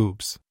at my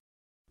boobs.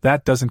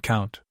 That doesn't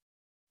count.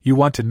 You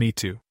wanted me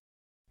to.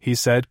 He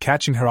said,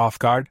 catching her off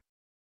guard.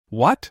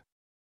 What?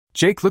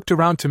 Jake looked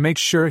around to make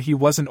sure he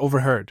wasn't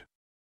overheard.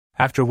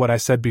 After what I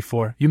said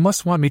before, you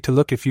must want me to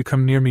look if you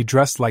come near me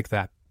dressed like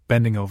that,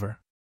 bending over.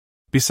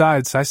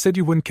 Besides, I said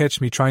you wouldn't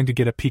catch me trying to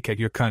get a peek at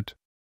your cunt.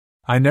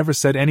 I never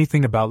said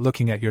anything about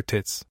looking at your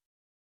tits.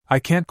 I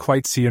can't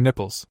quite see your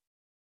nipples.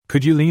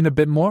 Could you lean a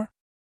bit more?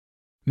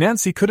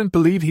 Nancy couldn't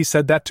believe he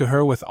said that to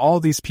her with all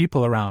these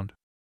people around.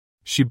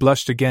 She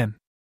blushed again.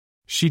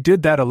 She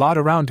did that a lot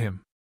around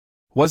him.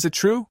 Was it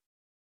true?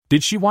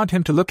 Did she want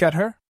him to look at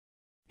her?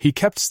 He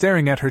kept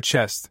staring at her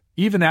chest,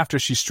 even after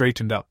she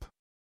straightened up.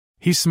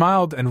 He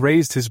smiled and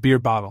raised his beer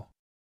bottle.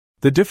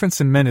 The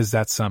difference in men is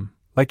that some,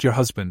 like your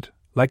husband,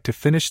 like to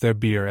finish their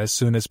beer as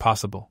soon as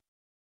possible.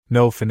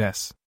 No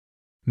finesse.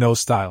 No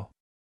style.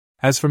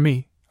 As for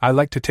me, I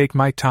like to take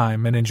my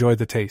time and enjoy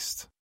the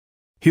taste.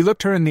 He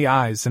looked her in the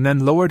eyes and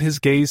then lowered his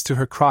gaze to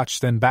her crotch,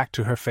 then back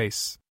to her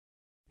face.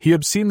 He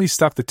obscenely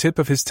stuck the tip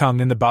of his tongue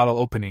in the bottle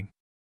opening.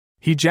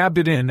 He jabbed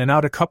it in and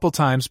out a couple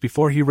times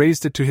before he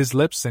raised it to his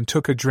lips and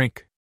took a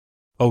drink.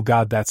 Oh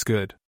God, that's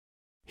good.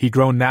 He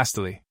groaned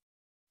nastily.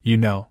 You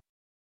know,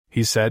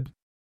 he said,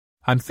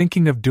 I'm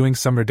thinking of doing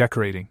some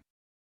redecorating.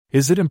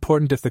 Is it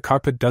important if the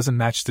carpet doesn't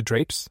match the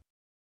drapes?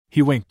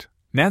 He winked.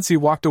 Nancy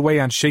walked away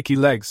on shaky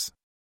legs.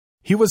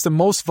 He was the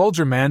most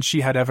vulgar man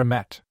she had ever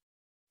met.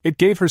 It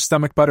gave her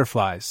stomach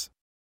butterflies.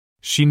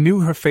 She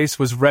knew her face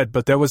was red,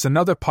 but there was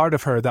another part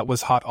of her that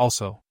was hot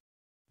also.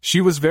 She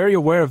was very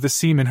aware of the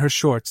seam in her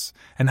shorts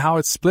and how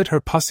it split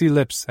her pussy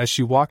lips as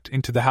she walked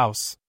into the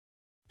house.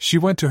 She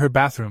went to her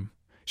bathroom.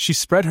 She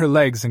spread her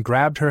legs and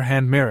grabbed her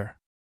hand mirror.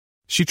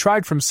 She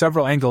tried from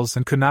several angles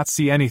and could not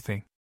see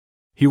anything.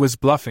 He was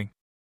bluffing.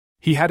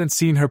 He hadn't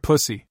seen her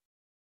pussy.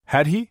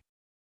 Had he?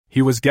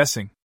 He was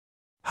guessing.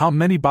 How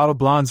many bottle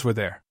blondes were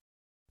there?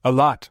 A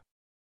lot.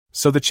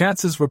 So the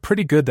chances were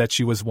pretty good that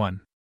she was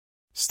one.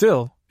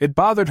 Still, it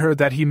bothered her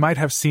that he might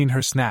have seen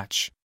her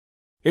snatch.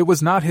 It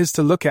was not his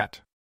to look at.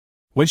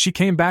 When she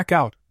came back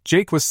out,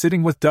 Jake was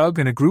sitting with Doug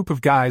and a group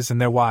of guys and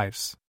their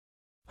wives.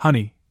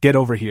 Honey, get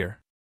over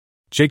here.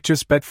 Jake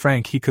just bet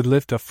Frank he could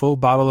lift a full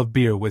bottle of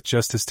beer with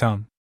just his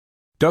tongue.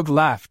 Doug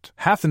laughed,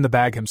 half in the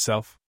bag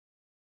himself.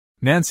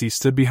 Nancy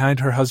stood behind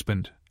her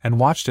husband and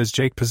watched as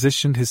Jake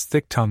positioned his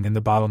thick tongue in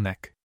the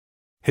bottleneck.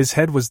 His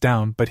head was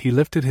down, but he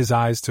lifted his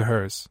eyes to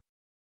hers.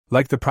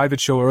 Like the private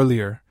show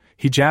earlier,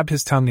 he jabbed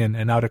his tongue in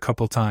and out a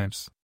couple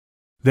times.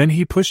 Then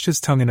he pushed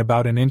his tongue in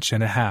about 1.5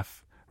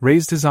 inches,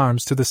 raised his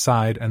arms to the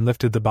side and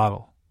lifted the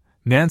bottle.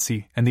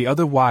 Nancy and the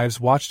other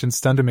wives watched in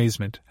stunned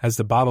amazement as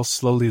the bottle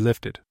slowly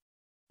lifted.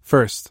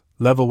 First,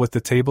 level with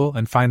the table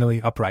and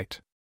finally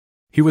upright.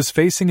 He was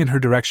facing in her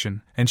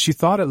direction, and she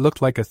thought it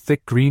looked like a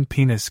thick green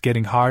penis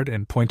getting hard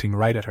and pointing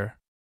right at her.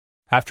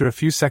 After a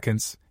few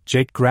seconds,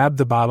 Jake grabbed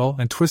the bottle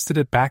and twisted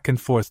it back and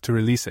forth to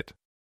release it.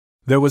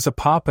 There was a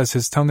pop as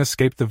his tongue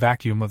escaped the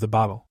vacuum of the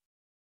bottle.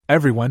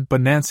 Everyone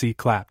but Nancy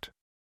clapped.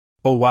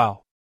 Oh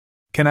wow.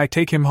 Can I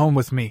take him home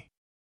with me?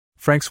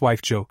 Frank's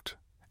wife joked.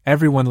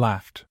 Everyone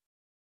laughed.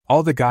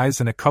 All the guys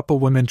and a couple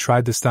women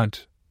tried the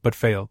stunt, but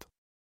failed.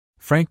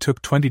 Frank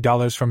took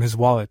 $20 from his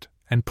wallet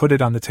and put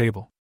it on the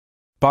table.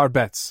 Bar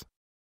bets,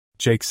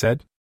 Jake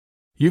said.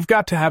 You've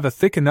got to have a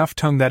thick enough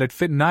tongue that it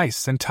fit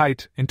nice and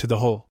tight into the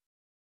hole.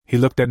 He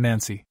looked at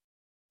Nancy.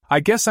 I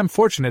guess I'm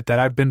fortunate that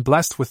I've been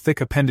blessed with thick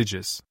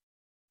appendages.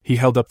 He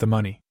held up the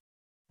money.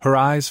 Her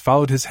eyes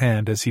followed his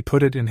hand as he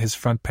put it in his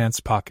front pants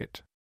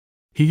pocket.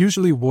 He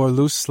usually wore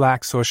loose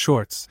slacks or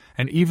shorts,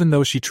 and even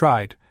though she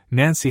tried,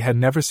 Nancy had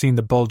never seen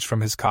the bulge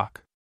from his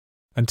cock.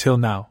 Until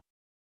now.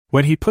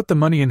 When he put the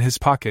money in his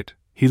pocket,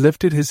 he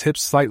lifted his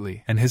hips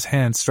slightly and his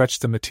hand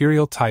stretched the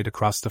material tight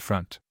across the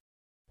front.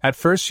 At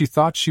first she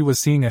thought she was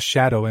seeing a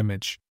shadow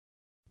image.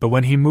 But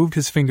when he moved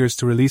his fingers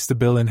to release the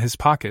bill in his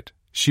pocket,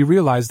 she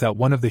realized that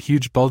one of the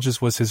huge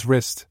bulges was his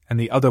wrist and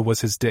the other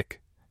was his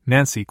dick.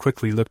 Nancy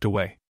quickly looked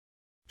away.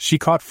 She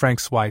caught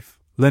Frank's wife,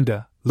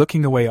 Linda,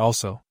 looking away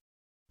also.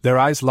 Their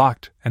eyes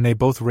locked and they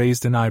both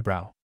raised an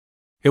eyebrow.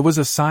 It was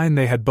a sign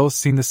they had both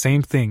seen the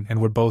same thing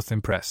and were both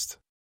impressed.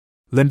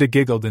 Linda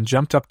giggled and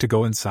jumped up to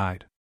go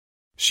inside.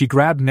 She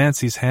grabbed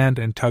Nancy's hand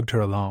and tugged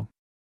her along.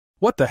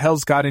 What the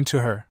hell's got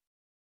into her?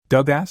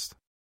 Doug asked.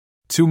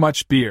 Too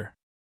much beer,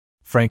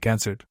 Frank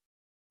answered.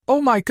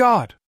 Oh my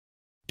God!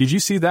 Did you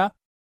see that?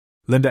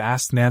 Linda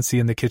asked Nancy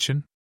in the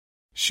kitchen.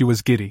 She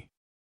was giddy.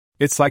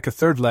 It's like a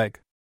third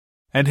leg.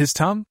 And his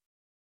tongue?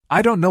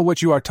 I don't know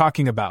what you are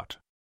talking about,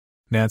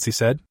 Nancy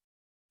said.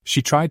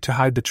 She tried to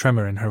hide the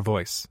tremor in her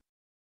voice.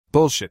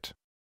 Bullshit.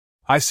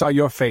 I saw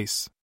your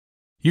face.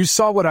 You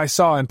saw what I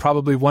saw and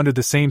probably wondered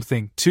the same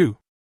thing, too.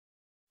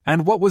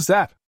 And what was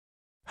that?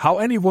 How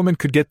any woman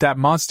could get that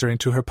monster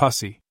into her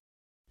pussy.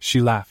 She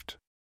laughed.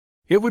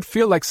 It would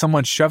feel like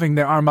someone shoving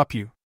their arm up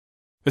you.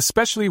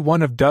 Especially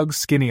one of Doug's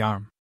skinny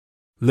arm.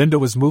 Linda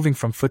was moving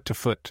from foot to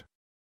foot.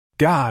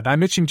 God,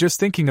 I'm itching just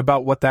thinking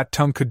about what that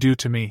tongue could do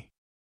to me.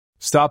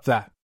 Stop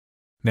that,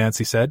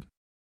 Nancy said.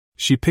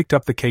 She picked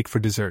up the cake for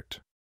dessert.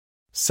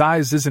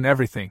 Size isn't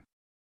everything,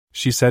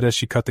 she said as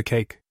she cut the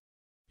cake.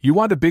 You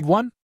want a big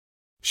one?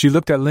 She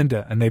looked at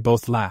Linda and they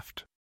both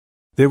laughed.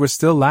 They were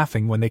still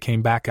laughing when they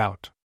came back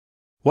out.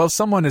 Well,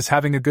 someone is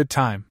having a good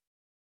time,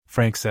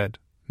 Frank said.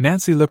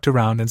 Nancy looked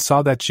around and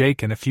saw that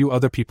Jake and a few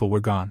other people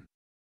were gone.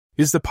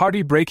 Is the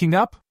party breaking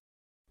up?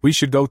 We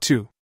should go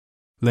too,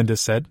 Linda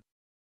said.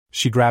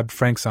 She grabbed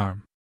Frank's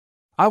arm.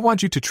 I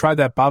want you to try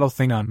that bottle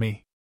thing on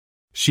me.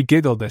 She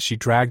giggled as she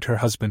dragged her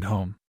husband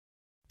home.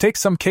 Take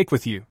some cake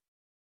with you,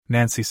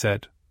 Nancy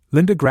said.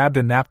 Linda grabbed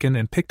a napkin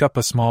and picked up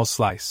a small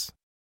slice.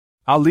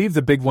 I'll leave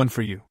the big one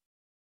for you.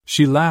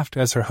 She laughed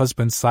as her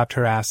husband slapped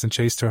her ass and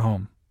chased her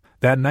home.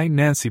 That night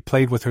Nancy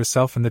played with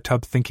herself in the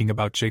tub thinking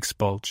about Jake's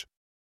bulge.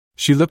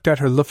 She looked at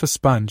her loofah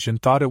sponge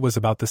and thought it was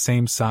about the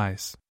same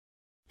size.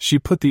 She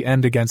put the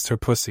end against her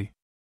pussy.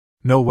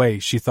 No way,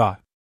 she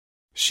thought.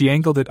 She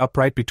angled it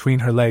upright between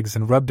her legs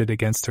and rubbed it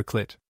against her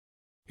clit.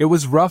 It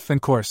was rough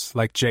and coarse,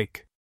 like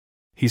Jake.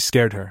 He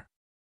scared her.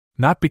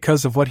 Not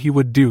because of what he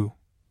would do,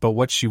 but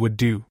what she would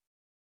do.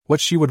 What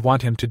she would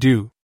want him to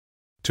do.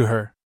 To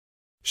her.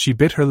 She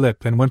bit her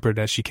lip and whimpered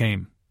as she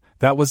came.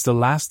 That was the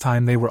last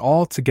time they were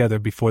all together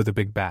before the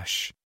big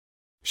bash.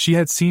 She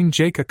had seen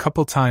Jake a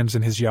couple times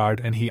in his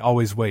yard and he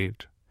always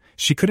waved.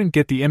 She couldn't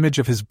get the image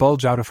of his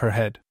bulge out of her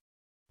head.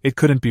 It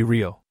couldn't be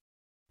real.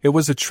 It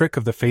was a trick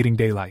of the fading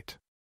daylight.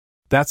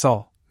 That's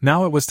all.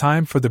 Now it was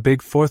time for the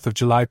big 4th of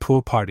July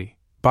pool party,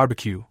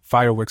 barbecue,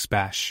 fireworks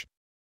bash.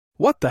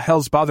 What the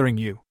hell's bothering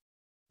you?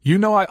 You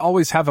know I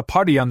always have a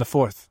party on the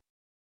 4th,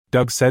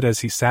 Doug said as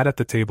he sat at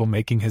the table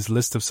making his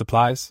list of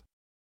supplies.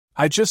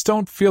 I just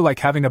don't feel like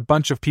having a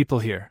bunch of people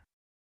here.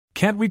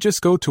 Can't we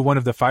just go to one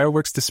of the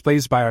fireworks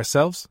displays by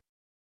ourselves?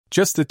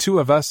 Just the two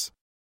of us?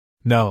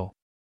 No.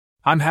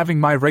 I'm having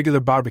my regular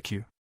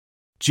barbecue.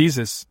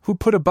 Jesus, who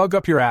put a bug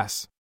up your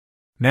ass?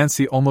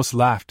 Nancy almost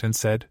laughed and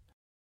said,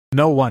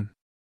 No one.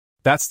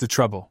 That's the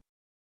trouble.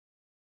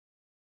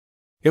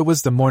 It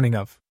was the morning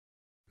of.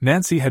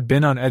 Nancy had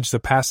been on edge the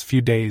past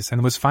few days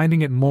and was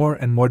finding it more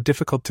and more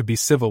difficult to be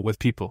civil with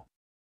people.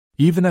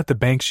 Even at the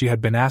bank she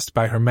had been asked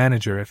by her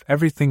manager if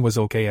everything was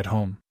okay at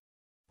home.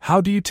 How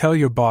do you tell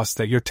your boss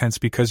that you're tense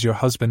because your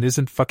husband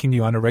isn't fucking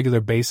you on a regular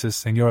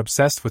basis and you're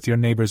obsessed with your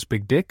neighbor's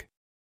big dick?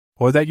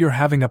 Or that you're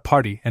having a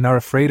party and are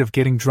afraid of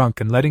getting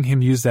drunk and letting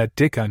him use that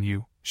dick on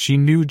you? She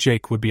knew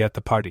Jake would be at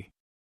the party.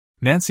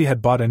 Nancy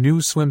had bought a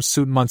new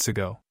swimsuit months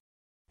ago.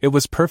 It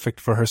was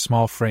perfect for her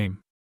small frame.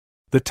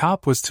 The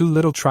top was 2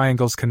 little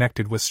triangles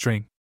connected with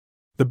string.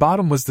 The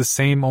bottom was the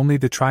same, only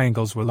the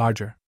triangles were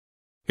larger.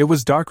 It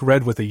was dark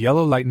red with a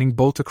yellow lightning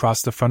bolt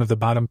across the front of the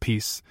bottom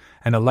piece,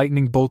 and a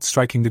lightning bolt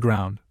striking the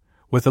ground,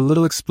 with a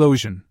little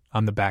explosion,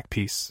 on the back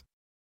piece.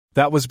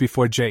 That was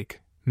before Jake.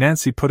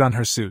 Nancy put on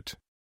her suit.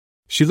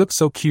 She looked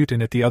so cute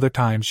in it the other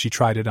times she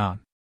tried it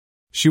on.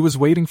 She was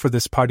waiting for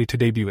this party to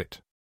debut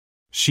it.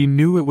 She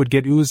knew it would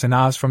get oohs and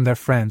ahs from their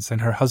friends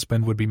and her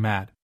husband would be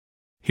mad.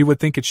 He would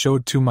think it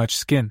showed too much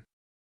skin.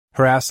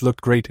 Her ass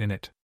looked great in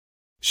it.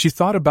 She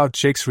thought about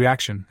Jake's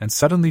reaction and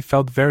suddenly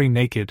felt very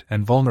naked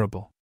and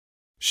vulnerable.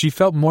 She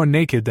felt more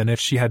naked than if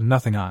she had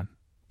nothing on.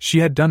 She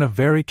had done a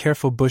very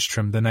careful bush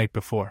trim the night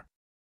before.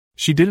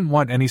 She didn't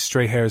want any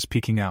stray hairs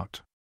peeking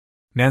out.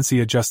 Nancy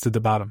adjusted the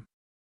bottom.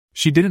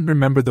 She didn't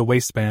remember the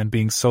waistband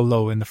being so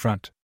low in the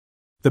front.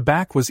 The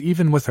back was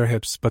even with her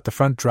hips, but the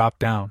front dropped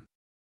down.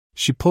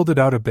 She pulled it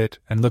out a bit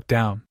and looked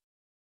down.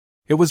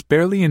 It was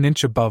barely an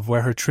inch above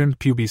where her trimmed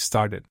pubes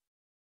started.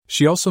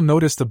 She also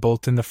noticed a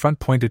bolt in the front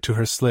pointed to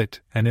her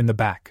slit, and in the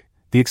back,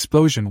 the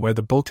explosion where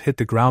the bolt hit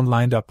the ground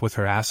lined up with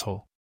her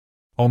asshole.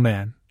 Oh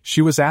man,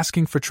 she was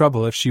asking for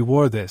trouble if she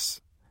wore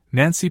this.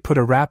 Nancy put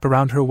a wrap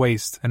around her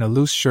waist and a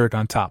loose shirt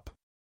on top.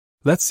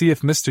 Let's see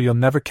if Mr. You'll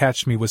Never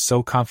Catch Me was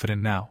so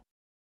confident now.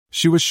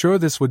 She was sure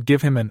this would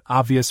give him an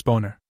obvious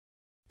boner.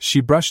 She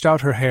brushed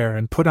out her hair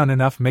and put on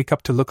enough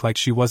makeup to look like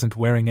she wasn't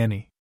wearing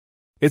any.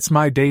 It's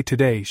my day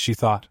today, she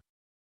thought.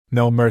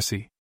 No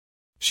mercy.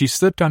 She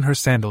slipped on her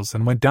sandals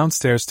and went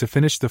downstairs to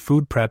finish the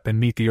food prep and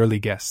meet the early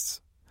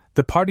guests.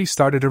 The party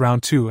started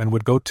around 2 and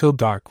would go till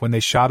dark when they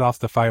shot off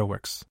the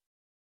fireworks.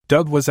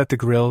 Doug was at the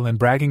grill and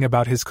bragging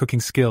about his cooking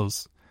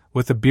skills,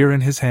 with a beer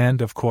in his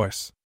hand, of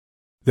course.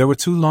 There were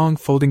 2 long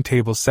folding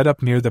tables set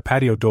up near the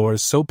patio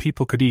doors so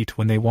people could eat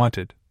when they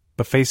wanted.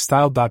 Buffet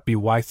style. By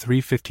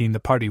 3:15 the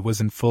party was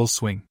in full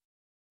swing.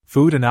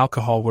 Food and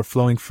alcohol were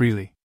flowing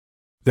freely.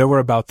 There were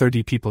about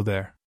 30 people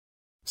there.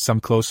 Some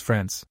close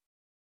friends.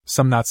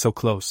 Some not so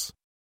close.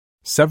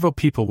 Several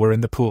people were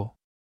in the pool.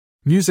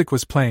 Music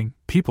was playing,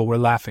 people were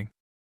laughing.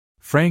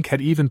 Frank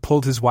had even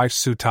pulled his wife's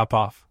suit top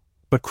off,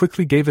 but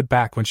quickly gave it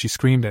back when she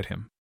screamed at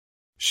him.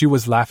 She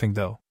was laughing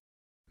though.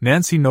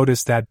 Nancy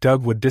noticed that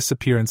Doug would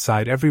disappear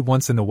inside every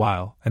once in a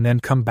while and then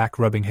come back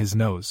rubbing his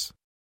nose.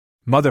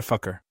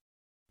 Motherfucker,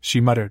 she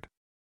muttered.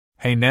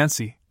 Hey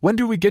Nancy, when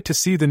do we get to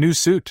see the new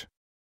suit?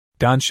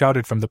 Don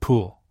shouted from the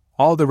pool.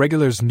 All the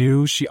regulars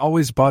knew she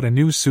always bought a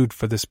new suit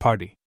for this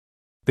party.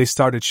 They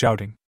started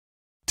shouting.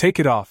 Take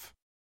it off.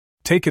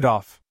 Take it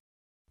off.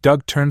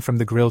 Doug turned from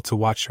the grill to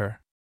watch her.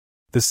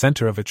 The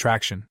center of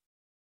attraction.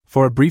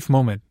 For a brief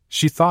moment,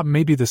 she thought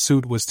maybe the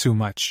suit was too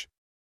much.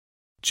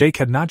 Jake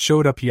had not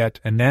showed up yet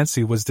and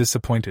Nancy was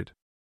disappointed.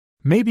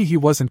 Maybe he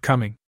wasn't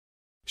coming.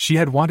 She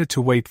had wanted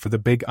to wait for the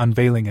big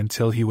unveiling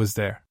until he was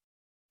there.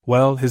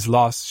 Well, his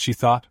loss, she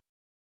thought.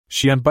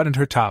 She unbuttoned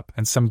her top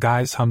and some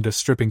guys hummed a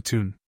stripping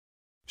tune.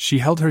 She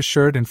held her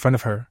shirt in front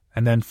of her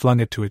and then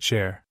flung it to a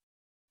chair.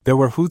 There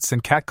were hoots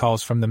and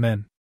catcalls from the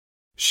men.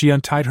 She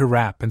untied her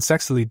wrap and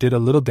sexily did a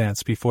little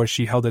dance before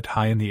she held it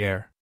high in the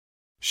air.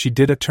 She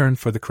did a turn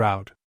for the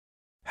crowd.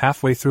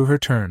 Halfway through her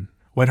turn,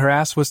 when her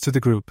ass was to the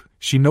group,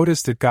 she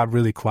noticed it got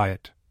really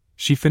quiet.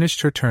 She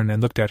finished her turn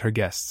and looked at her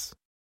guests.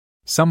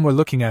 Some were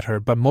looking at her,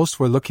 but most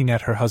were looking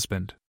at her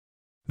husband.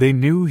 They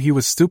knew he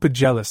was stupid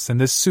jealous and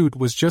this suit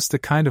was just the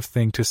kind of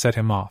thing to set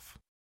him off.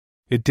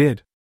 It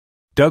did.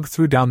 Doug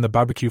threw down the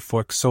barbecue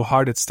fork so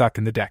hard it stuck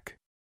in the deck.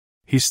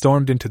 He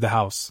stormed into the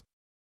house.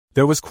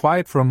 There was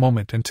quiet for a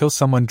moment until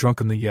someone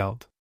drunkenly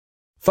yelled.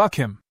 Fuck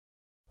him!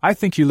 I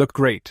think you look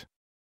great.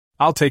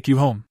 I'll take you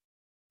home.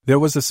 There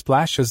was a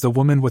splash as the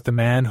woman with the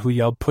man who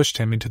yelled pushed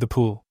him into the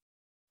pool.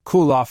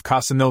 Cool off,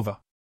 Casanova.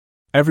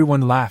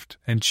 Everyone laughed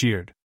and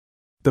cheered.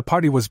 The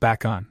party was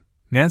back on.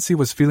 Nancy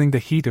was feeling the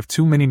heat of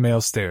too many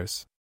male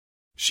stares.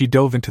 She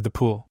dove into the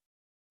pool.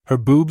 Her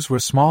boobs were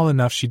small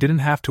enough she didn't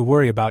have to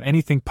worry about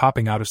anything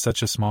popping out of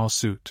such a small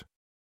suit.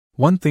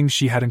 One thing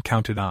she hadn't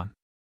counted on.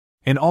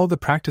 In all the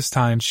practice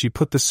times she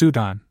put the suit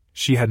on,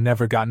 she had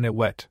never gotten it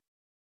wet.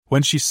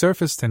 When she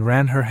surfaced and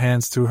ran her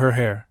hands through her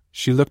hair,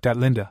 she looked at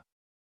Linda.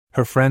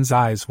 Her friend's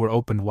eyes were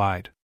opened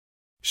wide.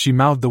 She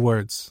mouthed the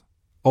words,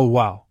 "Oh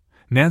wow."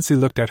 Nancy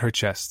looked at her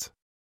chest.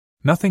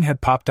 Nothing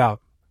had popped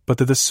out, but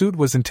the suit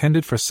was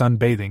intended for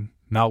sunbathing,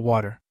 not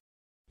water.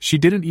 She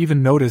didn't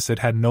even notice it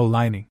had no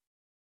lining.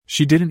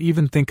 She didn't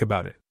even think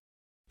about it.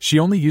 She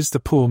only used the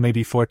pool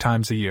maybe 4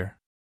 times a year.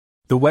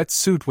 The wet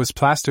suit was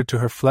plastered to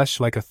her flesh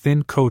like a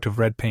thin coat of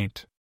red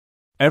paint.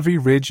 Every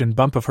ridge and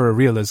bump of her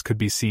areolas could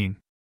be seen.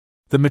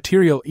 The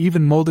material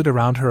even molded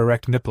around her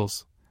erect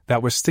nipples,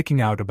 that were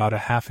sticking out about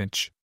a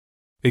half-inch.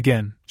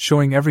 Again,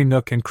 showing every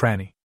nook and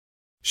cranny.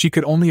 She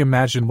could only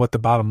imagine what the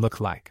bottom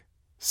looked like.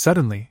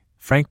 Suddenly,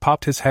 Frank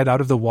popped his head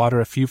out of the water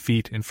a few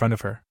feet in front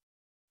of her.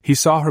 He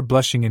saw her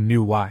blushing and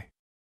knew why.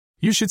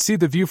 "You should see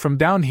the view from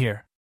down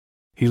here."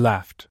 He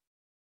laughed.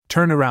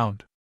 "Turn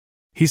around."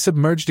 He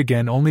submerged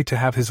again only to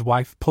have his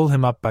wife pull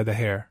him up by the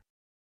hair.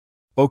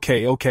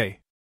 Okay.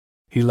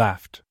 He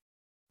laughed.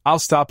 "I'll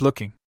stop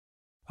looking.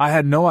 I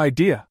had no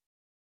idea,"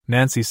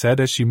 Nancy said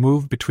as she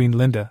moved between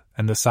Linda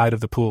and the side of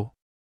the pool.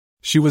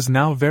 She was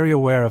now very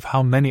aware of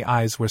how many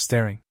eyes were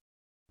staring.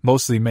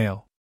 Mostly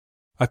male.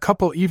 A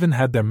couple even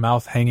had their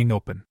mouth hanging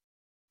open.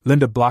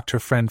 Linda blocked her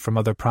friend from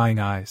other prying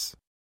eyes.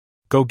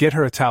 "Go get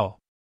her a towel,"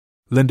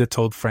 Linda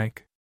told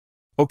Frank.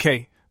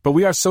 "Okay, but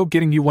we are so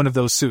getting you one of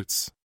those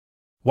suits."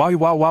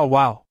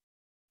 Wow,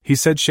 he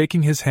said,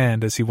 shaking his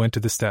hand as he went to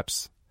the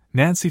steps.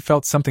 Nancy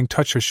felt something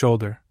touch her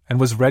shoulder and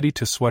was ready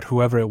to swat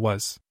whoever it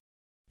was.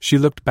 She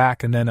looked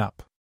back and then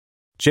up.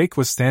 Jake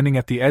was standing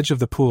at the edge of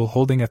the pool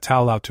holding a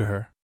towel out to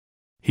her.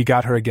 He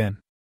got her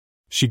again.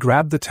 She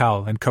grabbed the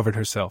towel and covered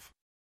herself.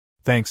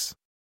 "Thanks,"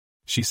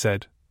 she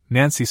said.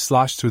 Nancy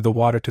sloshed through the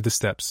water to the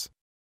steps.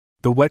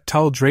 The wet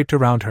towel draped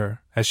around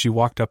her as she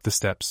walked up the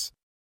steps.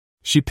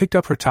 She picked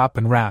up her top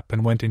and wrap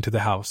and went into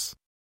the house.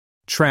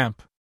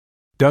 Tramp!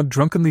 Doug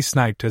drunkenly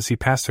sniped as he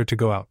passed her to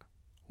go out.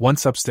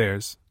 Once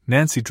upstairs,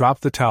 Nancy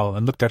dropped the towel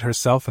and looked at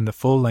herself in the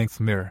full-length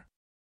mirror.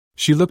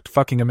 She looked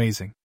fucking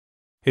amazing.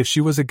 If she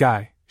was a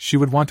guy, she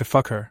would want to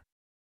fuck her.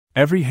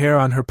 Every hair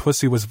on her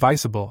pussy was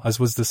visible, as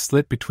was the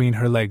slit between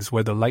her legs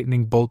where the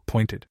lightning bolt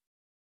pointed.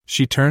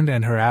 She turned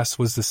and her ass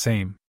was the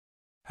same.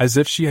 As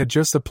if she had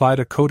just applied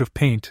a coat of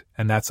paint,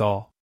 and that's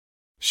all.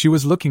 She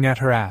was looking at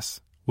her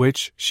ass,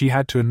 which, she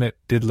had to admit,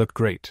 did look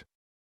great.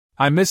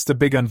 I missed the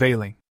big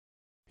unveiling.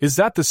 Is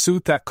that the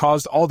suit that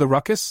caused all the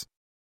ruckus?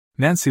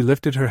 Nancy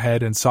lifted her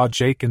head and saw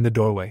Jake in the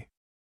doorway.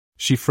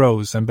 She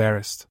froze,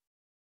 embarrassed.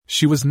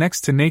 She was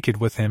next to naked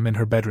with him in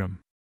her bedroom.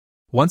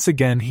 Once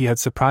again he had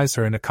surprised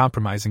her in a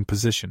compromising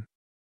position.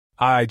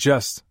 I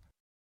just...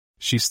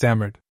 she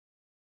stammered.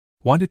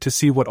 Wanted to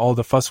see what all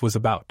the fuss was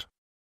about.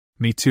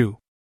 Me too.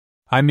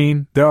 I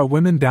mean, there are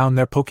women down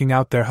there poking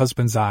out their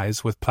husbands'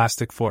 eyes with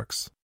plastic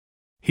forks.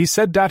 He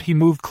said that he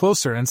moved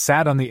closer and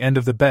sat on the end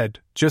of the bed,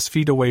 just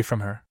feet away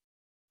from her.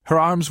 Her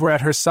arms were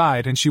at her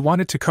side and she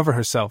wanted to cover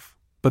herself,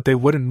 but they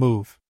wouldn't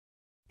move.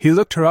 He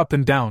looked her up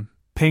and down,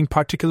 paying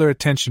particular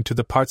attention to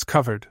the parts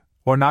covered,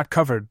 or not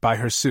covered, by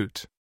her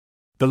suit.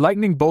 The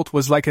lightning bolt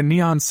was like a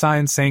neon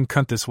sign saying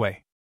 "cunt this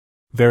way."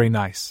 Very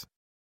nice.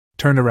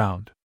 Turn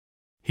around,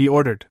 he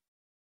ordered.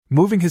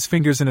 Moving his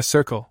fingers in a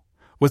circle,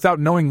 without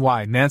knowing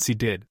why, Nancy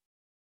did.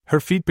 Her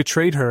feet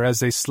betrayed her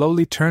as they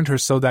slowly turned her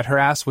so that her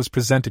ass was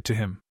presented to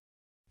him.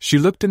 She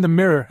looked in the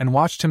mirror and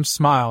watched him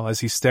smile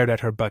as he stared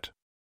at her butt.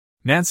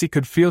 Nancy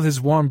could feel his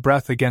warm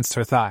breath against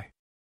her thigh.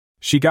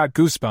 She got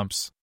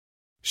goosebumps.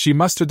 She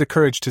mustered the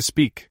courage to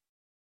speak.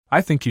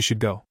 I think you should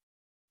go,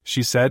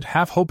 she said,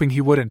 half hoping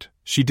he wouldn't.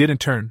 She didn't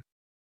turn.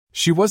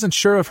 She wasn't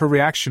sure of her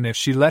reaction if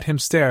she let him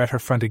stare at her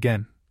front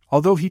again,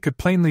 although he could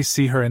plainly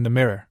see her in the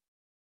mirror.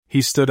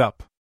 He stood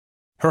up.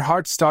 Her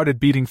heart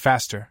started beating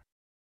faster.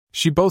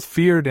 She both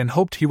feared and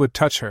hoped he would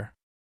touch her.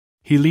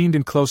 He leaned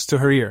in close to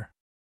her ear.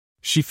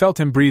 She felt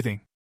him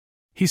breathing.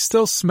 He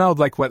still smelled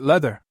like wet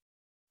leather.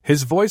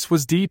 His voice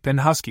was deep and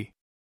husky.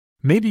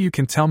 Maybe you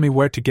can tell me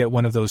where to get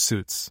one of those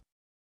suits.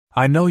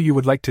 I know you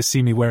would like to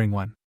see me wearing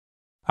one.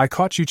 I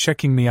caught you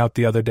checking me out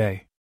the other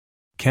day.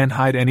 Can't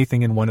hide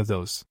anything in one of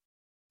those.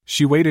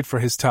 She waited for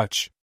his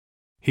touch.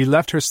 He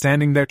left her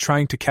standing there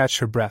trying to catch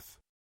her breath.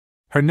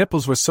 Her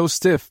nipples were so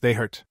stiff they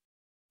hurt.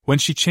 When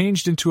she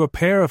changed into a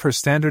pair of her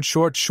standard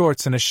short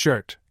shorts and a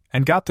shirt,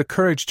 and got the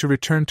courage to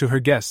return to her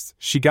guests,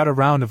 she got a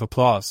round of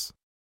applause.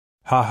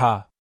 Ha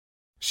ha,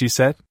 she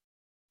said.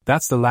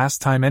 That's the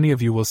last time any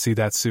of you will see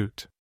that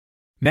suit.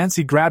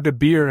 Nancy grabbed a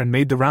beer and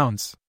made the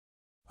rounds,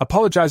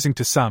 apologizing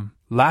to some,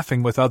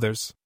 laughing with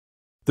others.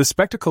 The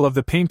spectacle of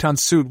the paint-on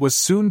suit was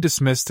soon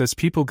dismissed as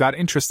people got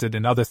interested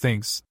in other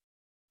things.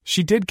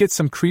 She did get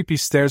some creepy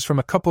stares from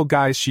a couple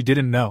guys she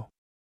didn't know.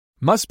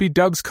 Must be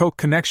Doug's coke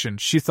connection,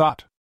 she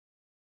thought.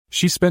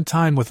 She spent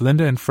time with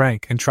Linda and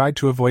Frank and tried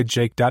to avoid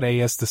Jake.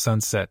 As the sun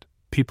set,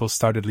 people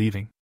started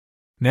leaving.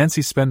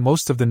 Nancy spent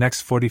most of the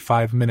next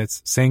 45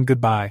 minutes saying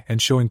goodbye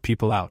and showing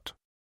people out.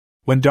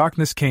 When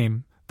darkness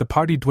came, the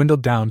party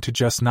dwindled down to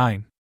just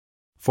 9.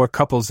 4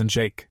 couples and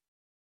Jake.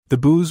 The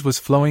booze was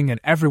flowing and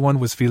everyone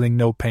was feeling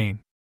no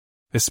pain.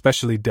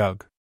 Especially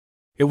Doug.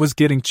 It was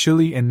getting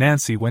chilly and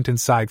Nancy went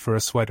inside for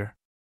a sweater.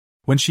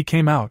 When she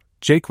came out,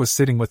 Jake was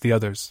sitting with the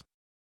others.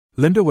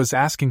 Linda was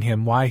asking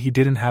him why he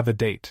didn't have a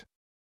date.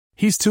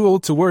 He's too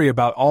old to worry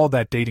about all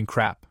that dating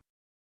crap,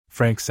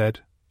 Frank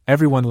said.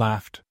 Everyone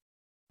laughed.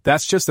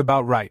 That's just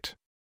about right,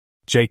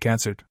 Jake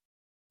answered.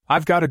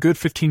 I've got a good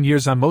 15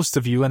 years on most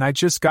of you and I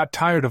just got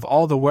tired of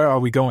all the "where are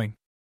we going"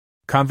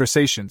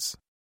 conversations.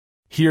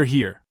 Hear,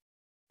 hear.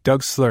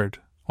 Doug slurred,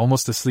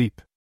 almost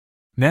asleep.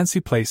 Nancy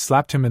Place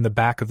slapped him in the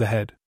back of the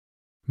head,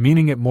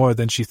 meaning it more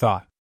than she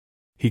thought.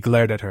 He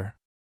glared at her.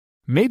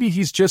 Maybe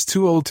he's just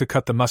too old to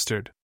cut the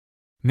mustard,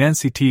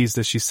 Nancy teased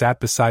as she sat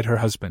beside her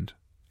husband.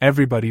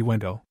 Everybody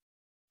went oh.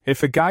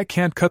 If a guy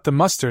can't cut the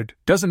mustard,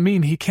 doesn't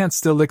mean he can't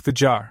still lick the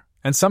jar,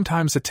 and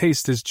sometimes the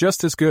taste is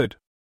just as good,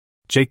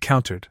 Jake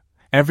countered.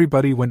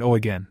 Everybody went oh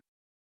again.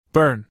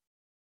 Burn,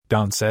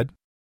 Don said.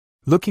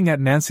 Looking at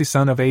Nancy,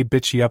 son of a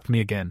bitch, he upped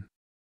me again,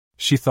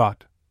 she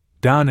thought.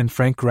 Don and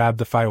Frank grabbed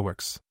the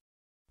fireworks.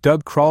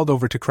 Doug crawled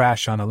over to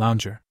crash on a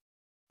lounger.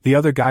 The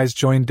other guys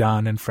joined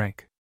Don and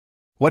Frank.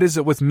 What is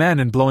it with men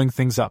and blowing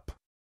things up?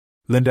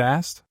 Linda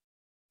asked.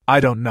 I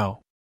don't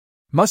know.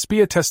 Must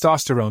be a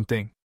testosterone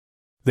thing.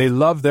 They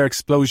love their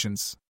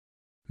explosions,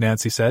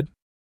 Nancy said.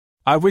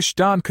 I wish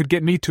Don could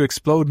get me to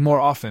explode more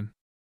often,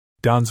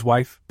 Don's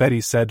wife,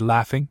 Betty, said,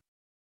 laughing.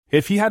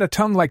 If he had a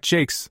tongue like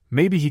Jake's,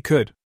 maybe he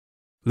could,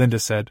 Linda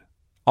said.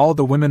 All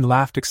the women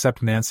laughed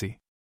except Nancy.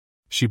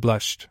 She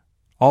blushed.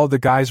 All the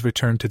guys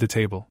returned to the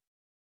table.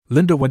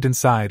 Linda went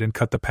inside and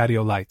cut the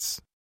patio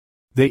lights.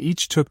 They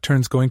each took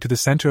turns going to the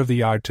center of the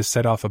yard to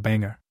set off a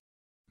banger.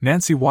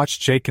 Nancy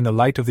watched Jake in the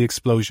light of the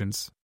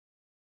explosions.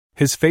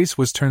 His face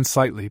was turned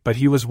slightly, but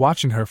he was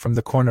watching her from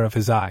the corner of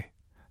his eye.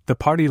 The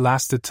party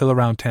lasted till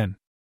around 10.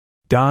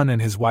 Don and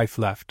his wife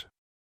left.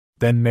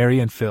 Then Mary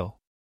and Phil.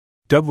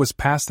 Doug was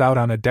passed out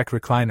on a deck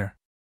recliner.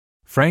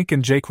 Frank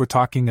and Jake were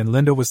talking and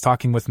Linda was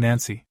talking with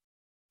Nancy.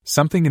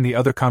 Something in the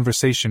other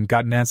conversation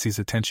got Nancy's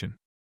attention.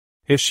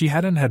 If she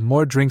hadn't had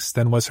more drinks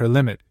than was her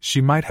limit,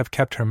 she might have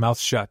kept her mouth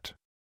shut.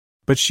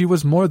 But she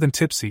was more than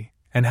tipsy,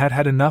 and had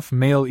had enough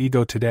male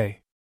ego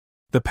today.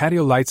 The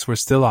patio lights were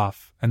still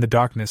off, and the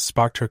darkness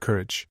sparked her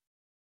courage.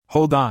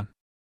 "Hold on.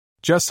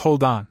 Just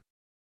hold on,"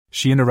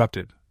 she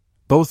interrupted.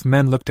 Both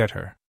men looked at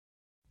her.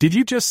 "Did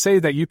you just say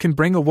that you can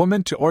bring a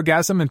woman to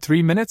orgasm in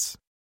 3 minutes?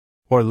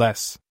 Or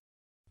less?"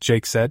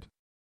 Jake said.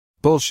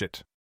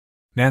 "Bullshit."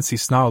 Nancy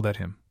snarled at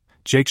him.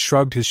 Jake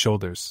shrugged his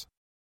shoulders.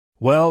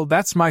 "Well,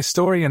 that's my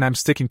story and I'm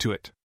sticking to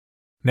it."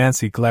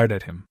 Nancy glared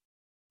at him.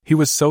 He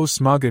was so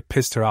smug it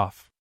pissed her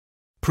off.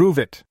 "Prove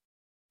it,"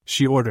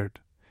 she ordered.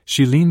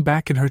 She leaned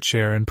back in her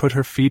chair and put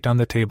her feet on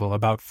the table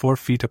about 4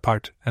 feet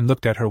apart and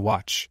looked at her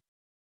watch.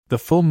 The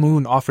full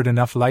moon offered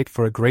enough light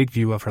for a great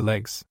view of her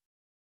legs.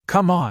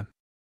 "Come on.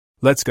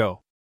 Let's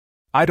go.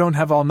 I don't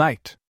have all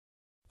night."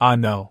 "Ah,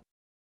 no,"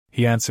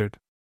 he answered.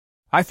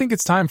 "I think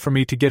it's time for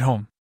me to get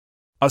home.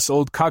 Us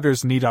old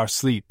coggers need our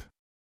sleep.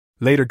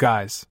 Later,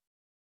 guys.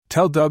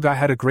 Tell Doug I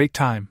had a great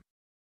time."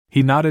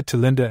 He nodded to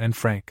Linda and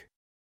Frank.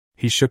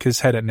 He shook his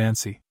head at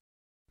Nancy.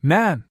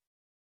 "Nan,"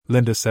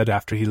 Linda said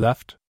after he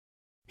left.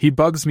 "He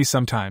bugs me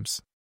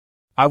sometimes.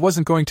 I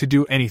wasn't going to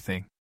do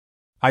anything.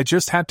 I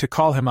just had to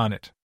call him on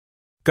it."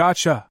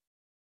 "Gotcha!"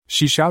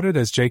 she shouted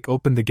as Jake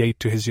opened the gate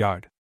to his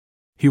yard.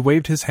 He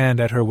waved his hand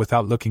at her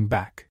without looking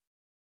back.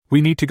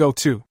 "We need to go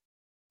too."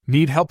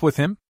 "Need help with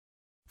him?"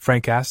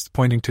 Frank asked,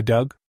 pointing to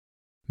Doug.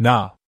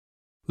 "Nah.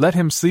 Let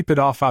him sleep it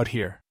off out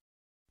here.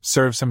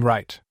 Serves him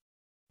right."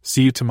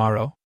 "See you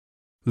tomorrow,"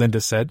 Linda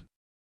said.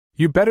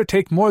 "You better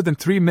take more than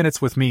 3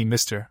 minutes with me,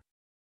 mister,"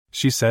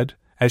 she said,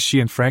 as she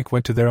and Frank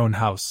went to their own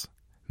house.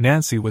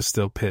 Nancy was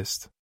still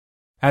pissed.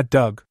 At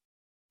Doug.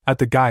 At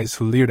the guys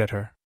who leered at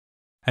her.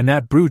 And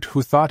that brute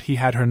who thought he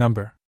had her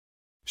number.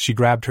 She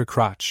grabbed her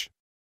crotch.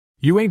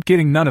 "You ain't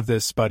getting none of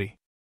this, buddy."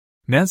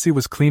 Nancy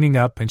was cleaning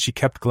up and she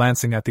kept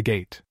glancing at the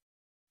gate.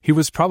 He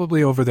was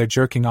probably over there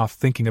jerking off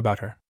thinking about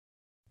her.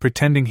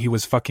 Pretending he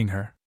was fucking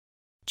her.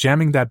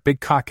 Jamming that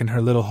big cock in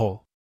her little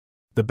hole.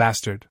 The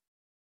bastard.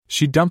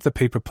 She dumped the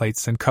paper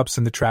plates and cups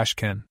in the trash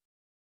can.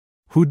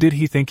 Who did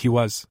he think he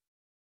was?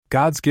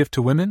 God's gift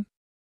to women?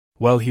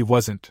 Well, he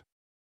wasn't.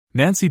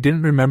 Nancy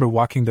didn't remember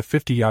walking the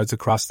 50 yards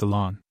across the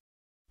lawn.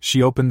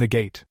 She opened the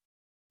gate.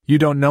 "You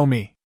don't know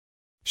me,"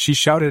 she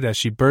shouted as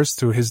she burst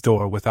through his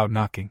door without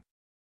knocking.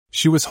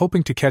 She was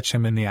hoping to catch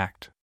him in the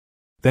act.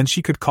 Then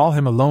she could call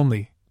him a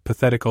lonely,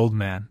 pathetic old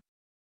man.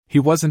 He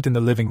wasn't in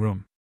the living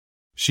room.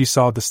 She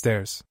saw the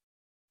stairs.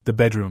 The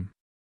bedroom.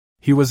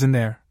 He was in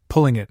there,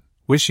 pulling it,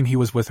 wishing he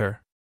was with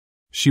her.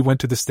 She went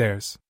to the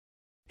stairs.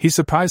 He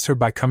surprised her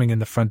by coming in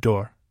the front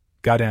door.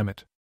 Goddamn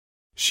it.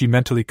 She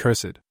mentally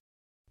cursed.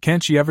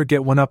 Can't she ever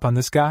get one up on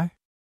this guy?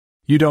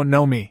 "You don't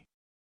know me.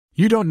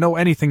 You don't know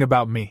anything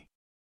about me,"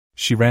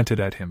 she ranted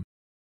at him.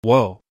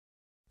 "Whoa.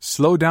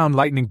 Slow down,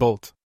 lightning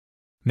bolt."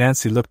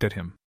 Nancy looked at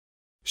him.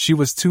 She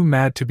was too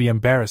mad to be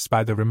embarrassed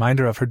by the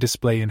reminder of her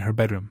display in her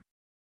bedroom.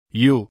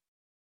 You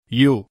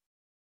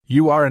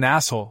are an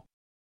asshole."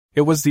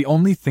 It was the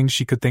only thing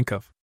she could think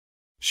of.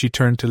 She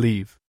turned to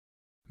leave.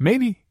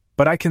 "Maybe,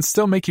 but I can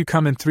still make you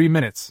come in 3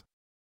 minutes."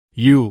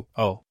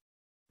 Oh.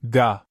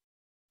 Duh.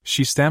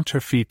 She stamped her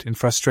feet in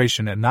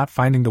frustration at not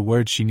finding the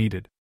word she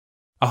needed.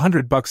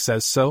 $100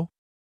 says so?"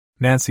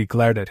 Nancy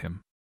glared at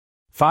him.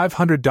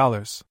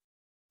 $500.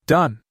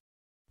 Done.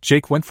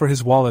 Jake went for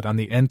his wallet on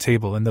the end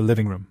table in the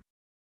living room.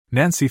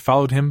 Nancy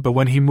followed him, but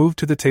when he moved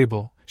to the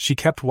table, she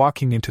kept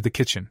walking into the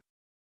kitchen.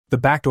 The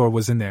back door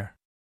was in there.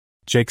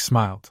 Jake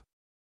smiled.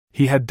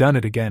 He had done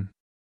it again.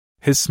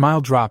 His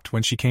smile dropped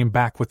when she came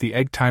back with the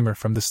egg timer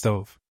from the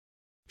stove.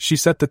 She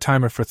set the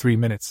timer for 3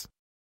 minutes.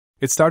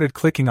 It started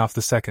clicking off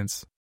the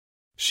seconds.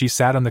 She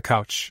sat on the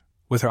couch,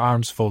 with her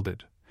arms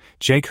folded.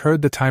 Jake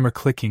heard the timer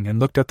clicking and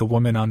looked at the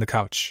woman on the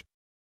couch.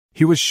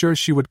 He was sure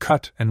she would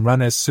cut and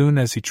run as soon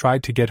as he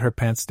tried to get her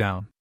pants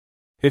down.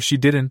 If she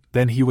didn't,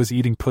 then he was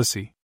eating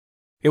pussy.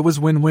 It was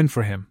win-win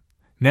for him.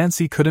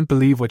 Nancy couldn't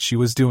believe what she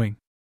was doing.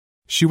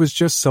 She was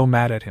just so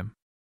mad at him.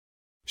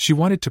 She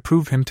wanted to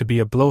prove him to be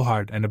a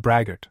blowhard and a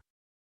braggart.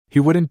 He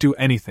wouldn't do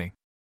anything.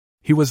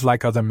 He was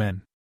like other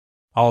men.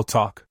 All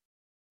talk.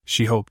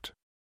 She hoped.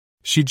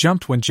 She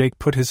jumped when Jake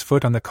put his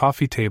foot on the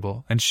coffee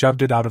table and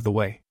shoved it out of the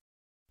way.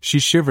 She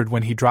shivered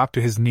when he dropped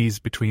to his knees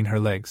between her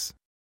legs.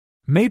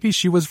 Maybe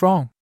she was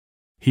wrong.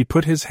 He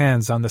put his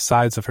hands on the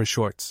sides of her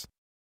shorts.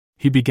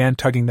 He began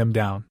tugging them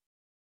down.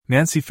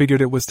 Nancy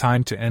figured it was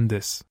time to end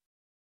this.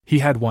 He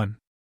had won.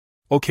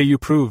 Okay, you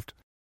proved.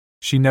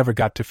 She never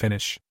got to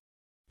finish.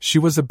 She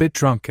was a bit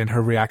drunk and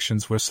her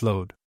reactions were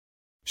slowed.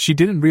 She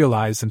didn't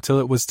realize until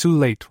it was too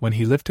late when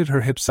he lifted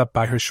her hips up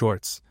by her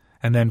shorts,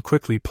 and then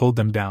quickly pulled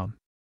them down.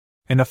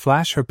 In a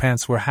flash her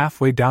pants were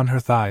halfway down her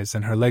thighs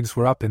and her legs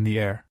were up in the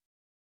air.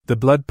 The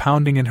blood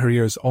pounding in her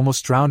ears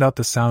almost drowned out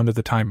the sound of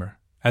the timer,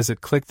 as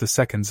it clicked the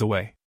seconds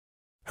away.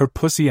 Her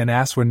pussy and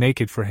ass were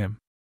naked for him.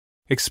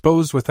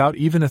 Exposed without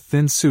even a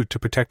thin suit to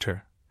protect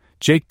her,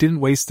 Jake didn't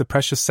waste the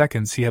precious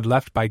seconds he had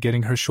left by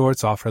getting her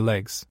shorts off her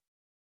legs.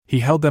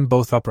 He held them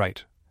both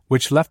upright,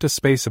 which left a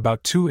space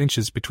about 2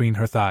 inches between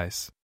her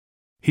thighs.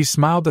 He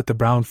smiled at the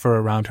brown fur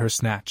around her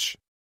snatch.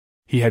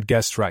 He had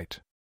guessed right.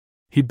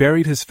 He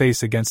buried his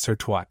face against her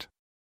twat.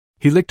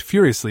 He licked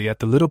furiously at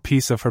the little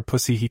piece of her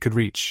pussy he could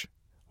reach,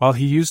 while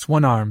he used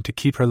one arm to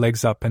keep her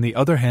legs up and the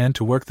other hand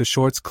to work the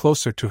shorts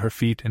closer to her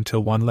feet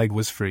until one leg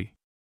was free.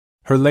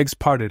 Her legs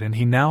parted and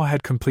he now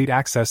had complete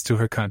access to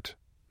her cunt.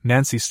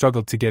 Nancy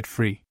struggled to get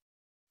free.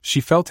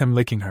 She felt him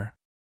licking her.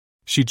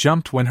 She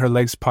jumped when her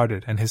legs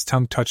parted and his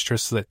tongue touched her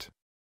slit.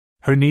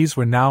 Her knees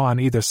were now on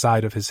either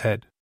side of his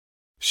head.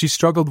 She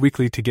struggled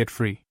weakly to get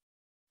free.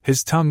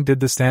 His tongue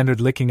did the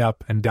standard licking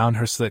up and down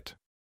her slit.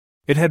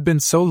 It had been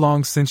so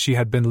long since she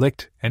had been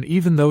licked, and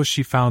even though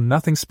she found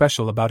nothing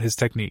special about his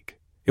technique,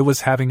 it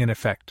was having an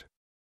effect.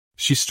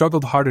 She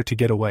struggled harder to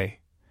get away.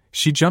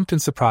 She jumped in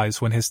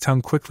surprise when his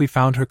tongue quickly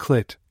found her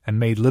clit and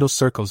made little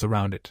circles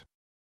around it.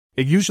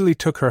 It usually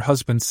took her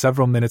husband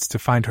several minutes to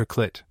find her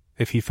clit,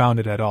 if he found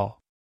it at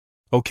all.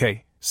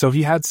 Okay, so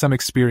he had some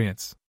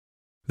experience.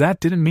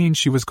 That didn't mean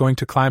she was going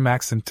to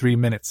climax in 3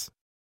 minutes.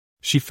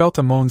 She felt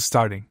a moan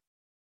starting.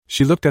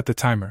 She looked at the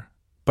timer,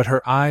 but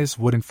her eyes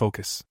wouldn't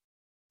focus.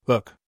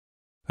 Look.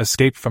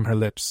 Escaped from her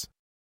lips.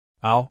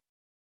 Ow.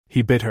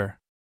 He bit her.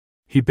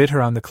 He bit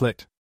her on the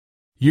clit.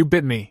 You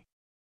bit me,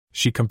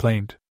 she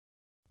complained.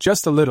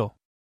 Just a little.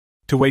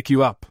 To wake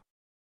you up.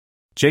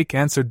 Jake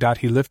answered.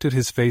 He lifted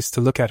his face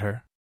to look at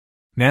her.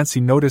 Nancy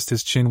noticed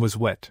his chin was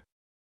wet.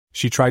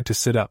 She tried to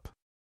sit up.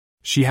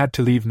 She had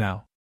to leave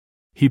now.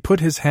 He put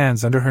his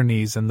hands under her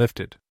knees and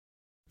lifted.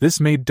 This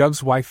made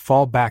Doug's wife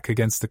fall back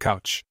against the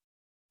couch.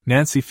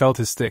 Nancy felt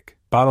his thick,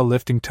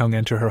 bottle-lifting tongue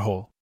enter her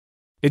hole.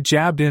 It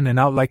jabbed in and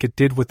out like it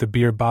did with the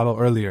beer bottle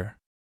earlier.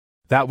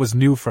 That was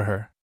new for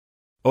her.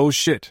 Oh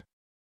shit,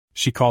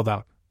 she called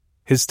out.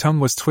 His tongue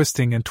was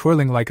twisting and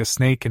twirling like a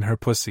snake in her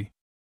pussy.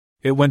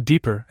 It went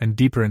deeper and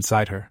deeper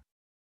inside her.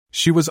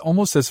 She was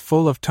almost as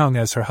full of tongue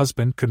as her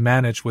husband could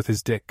manage with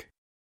his dick.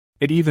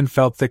 It even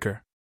felt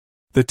thicker.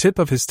 The tip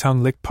of his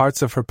tongue licked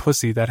parts of her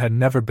pussy that had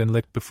never been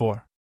licked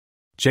before.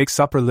 Jake's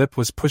upper lip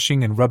was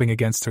pushing and rubbing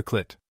against her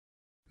clit.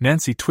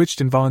 Nancy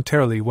twitched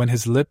involuntarily when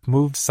his lip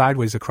moved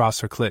sideways across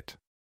her clit.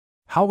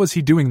 How was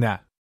he doing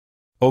that?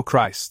 Oh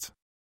Christ.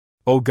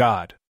 Oh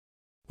God.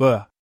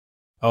 Ugh.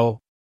 Oh.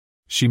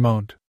 She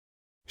moaned.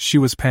 She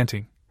was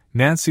panting.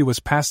 Nancy was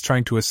past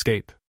trying to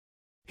escape.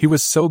 He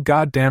was so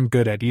goddamn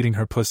good at eating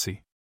her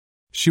pussy.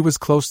 She was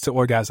close to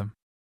orgasm.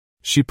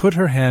 She put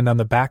her hand on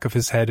the back of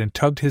his head and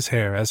tugged his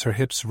hair as her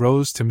hips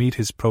rose to meet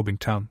his probing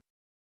tongue.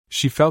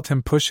 She felt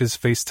him push his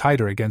face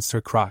tighter against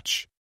her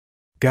crotch.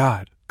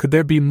 God, could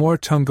there be more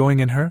tongue going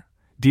in her?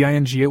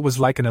 It was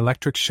like an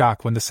electric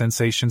shock when the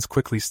sensations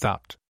quickly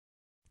stopped.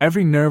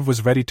 Every nerve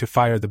was ready to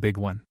fire the big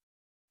one.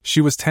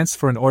 She was tense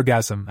for an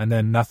orgasm and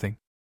then nothing.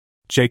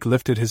 Jake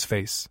lifted his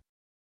face.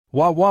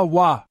 Wah wah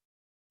wah,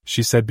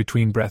 she said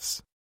between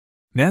breaths.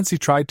 Nancy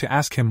tried to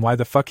ask him why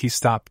the fuck he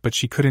stopped, but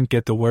she couldn't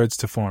get the words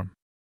to form.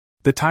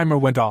 The timer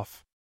went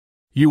off.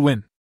 You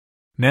win.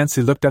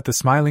 Nancy looked at the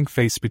smiling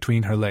face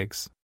between her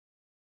legs.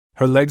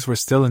 Her legs were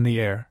still in the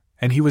air,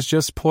 and he was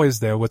just poised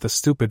there with a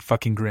stupid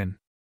fucking grin.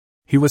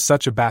 He was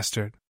such a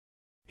bastard.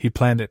 He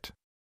planned it.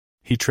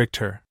 He tricked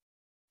her.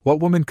 What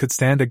woman could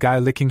stand a guy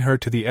licking her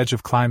to the edge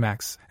of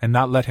climax and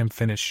not let him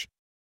finish?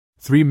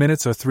 3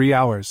 minutes or 3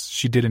 hours,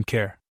 she didn't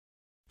care.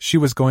 She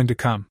was going to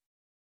come.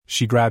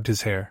 She grabbed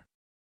his hair.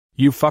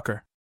 You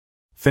fucker.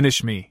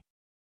 Finish me.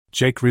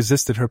 Jake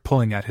resisted her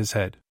pulling at his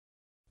head.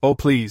 Oh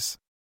please.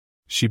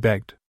 She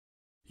begged.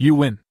 You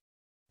win.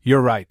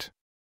 You're right.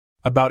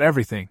 About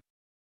everything.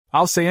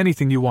 I'll say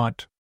anything you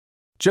want.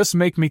 Just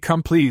make me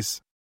come,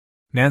 please.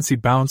 Nancy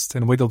bounced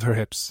and wiggled her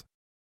hips.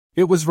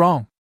 It was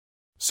wrong.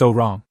 So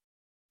wrong.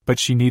 But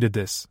she needed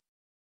this.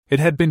 It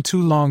had been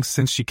too long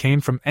since she came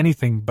from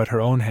anything but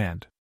her own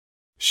hand.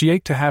 She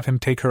ached to have him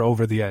take her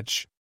over the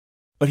edge.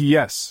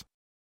 Yes.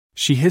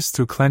 She hissed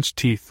through clenched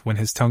teeth when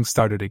his tongue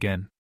started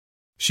again.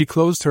 She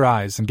closed her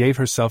eyes and gave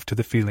herself to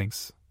the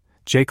feelings.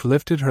 Jake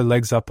lifted her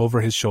legs up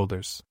over his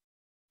shoulders.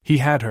 He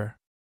had her.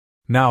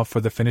 Now for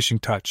the finishing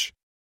touch.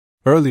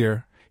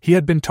 Earlier, he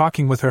had been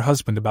talking with her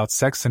husband about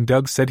sex and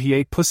Doug said he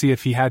ate pussy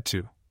if he had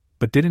to,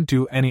 but didn't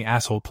do any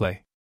asshole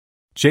play.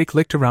 Jake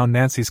licked around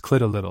Nancy's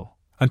clit a little,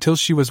 until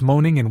she was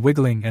moaning and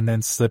wiggling and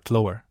then slipped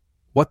lower.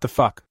 What the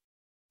fuck?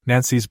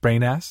 Nancy's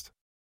brain asked.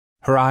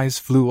 Her eyes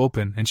flew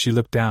open and she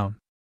looked down.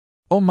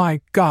 Oh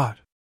my God!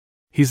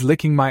 He's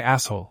licking my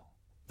asshole.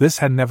 This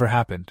had never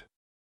happened.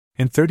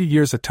 In 30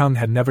 years a tongue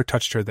had never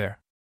touched her there.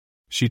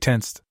 She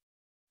tensed.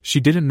 She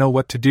didn't know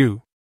what to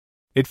do.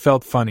 It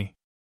felt funny.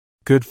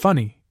 Good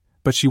funny,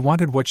 but she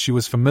wanted what she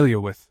was familiar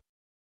with.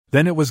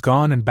 Then it was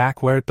gone and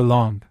back where it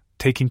belonged,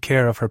 taking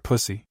care of her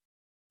pussy.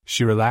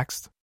 She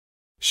relaxed.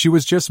 She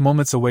was just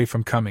moments away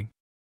from coming.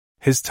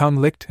 His tongue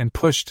licked and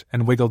pushed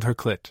and wiggled her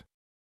clit.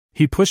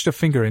 He pushed a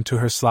finger into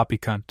her sloppy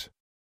cunt.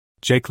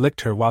 Jake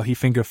licked her while he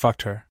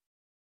finger-fucked her.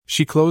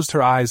 She closed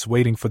her eyes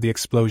waiting for the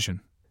explosion.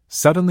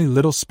 Suddenly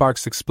little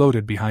sparks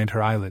exploded behind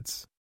her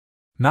eyelids.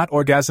 Not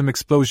orgasm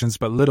explosions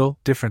but little,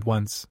 different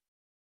ones.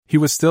 He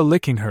was still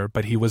licking her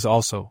but he was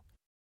also...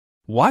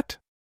 What?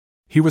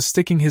 He was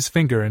sticking his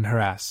finger in her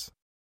ass.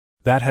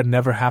 That had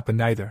never happened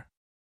either.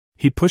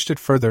 He pushed it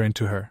further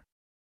into her.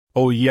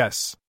 Oh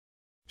yes,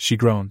 she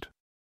groaned.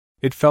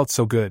 It felt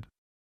so good.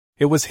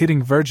 It was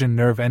hitting virgin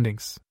nerve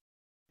endings.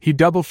 He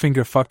double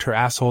finger fucked her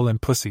asshole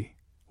and pussy,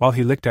 while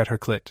he licked at her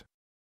clit.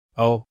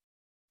 Oh.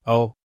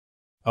 Oh.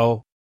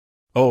 Oh.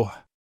 Oh.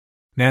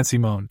 Nancy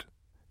moaned.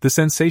 The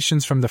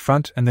sensations from the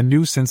front and the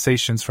new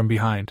sensations from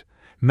behind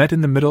met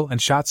in the middle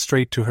and shot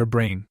straight to her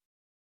brain.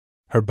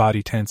 Her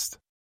body tensed.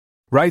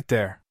 Right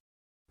there.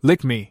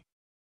 Lick me.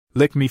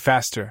 Lick me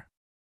faster.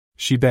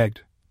 She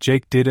begged.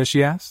 Jake did as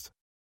she asked.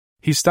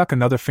 He stuck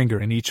another finger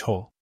in each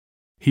hole.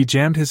 He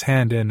jammed his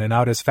hand in and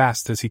out as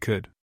fast as he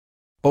could.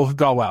 Oh,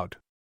 go out.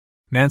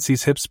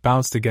 Nancy's hips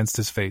bounced against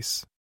his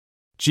face.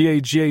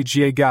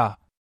 Ga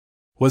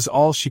was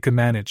all she could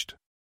manage.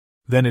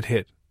 Then it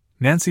hit.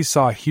 Nancy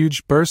saw a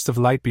huge burst of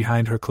light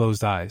behind her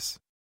closed eyes.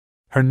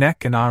 Her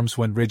neck and arms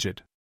went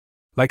rigid.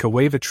 Like a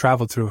wave it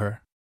traveled through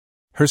her.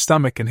 Her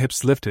stomach and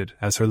hips lifted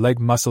as her leg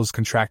muscles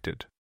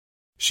contracted.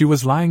 She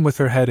was lying with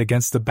her head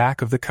against the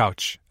back of the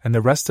couch and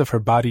the rest of her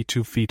body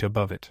 2 feet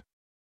above it.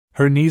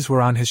 Her knees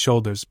were on his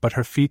shoulders but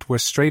her feet were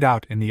straight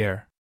out in the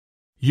air.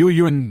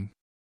 Yun.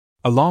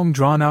 A long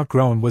drawn-out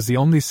groan was the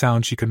only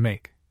sound she could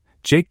make.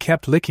 Jake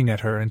kept licking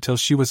at her until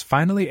she was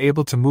finally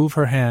able to move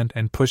her hand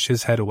and push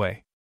his head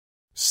away.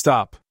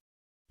 Stop.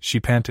 She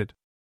panted.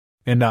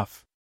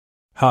 Enough.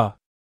 Huh.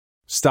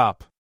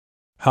 Stop.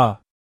 Huh.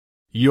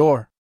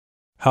 You're.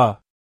 Huh.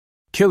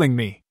 Killing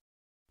me.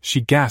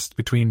 She gasped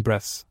between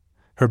breaths.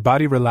 Her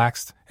body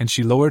relaxed and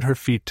she lowered her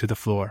feet to the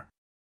floor.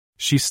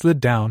 She slid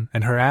down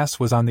and her ass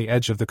was on the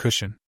edge of the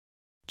cushion.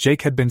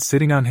 Jake had been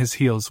sitting on his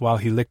heels while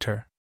he licked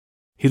her.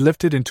 He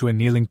lifted into a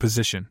kneeling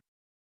position.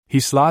 He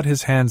slid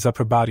his hands up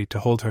her body to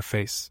hold her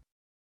face.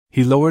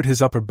 He lowered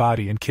his upper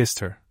body and kissed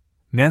her.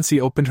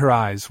 Nancy opened her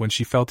eyes when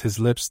she felt his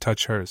lips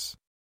touch hers.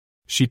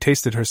 She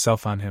tasted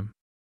herself on him.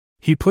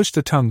 He pushed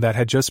the tongue that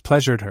had just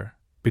pleasured her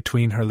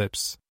between her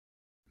lips.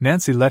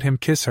 Nancy let him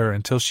kiss her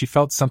until she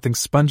felt something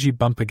spongy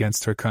bump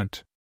against her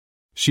cunt.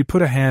 She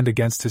put a hand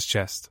against his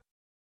chest.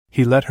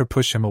 He let her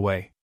push him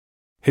away.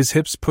 His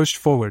hips pushed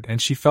forward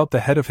and she felt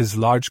the head of his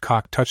large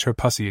cock touch her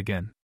pussy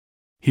again.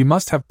 He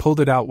must have pulled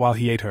it out while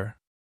he ate her.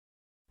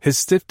 His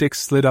stiff dick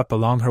slid up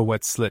along her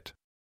wet slit.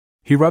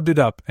 He rubbed it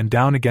up and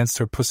down against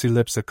her pussy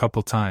lips a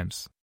couple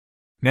times.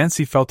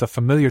 Nancy felt a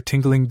familiar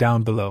tingling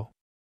down below.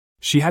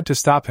 She had to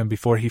stop him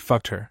before he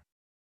fucked her.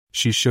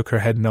 She shook her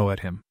head no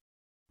at him.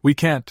 We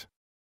can't.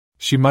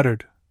 She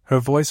muttered. Her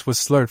voice was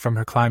slurred from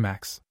her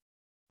climax.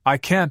 I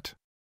can't.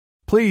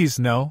 Please,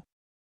 no.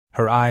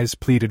 Her eyes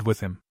pleaded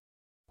with him.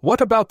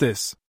 What about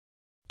this?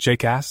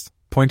 Jake asked,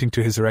 pointing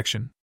to his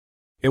erection.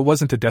 It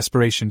wasn't a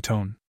desperation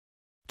tone.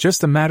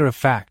 Just a matter of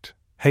fact.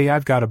 Hey,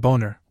 I've got a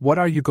boner, what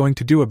are you going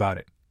to do about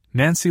it?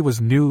 Nancy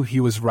knew he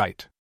was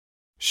right.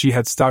 She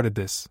had started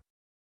this.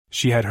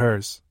 She had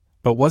hers,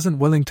 but wasn't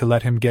willing to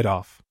let him get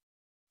off.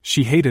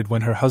 She hated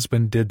when her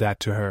husband did that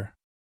to her.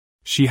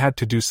 She had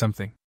to do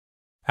something.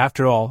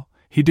 After all,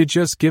 he did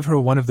just give her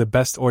one of the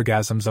best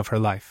orgasms of her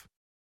life.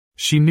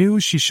 She knew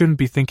she shouldn't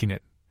be thinking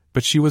it,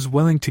 but she was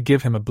willing to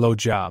give him a blow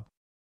job.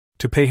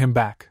 To pay him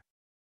back.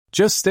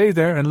 Just stay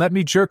there and let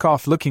me jerk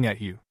off looking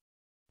at you,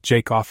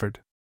 Jake offered.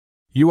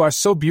 You are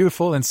so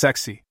beautiful and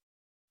sexy.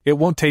 It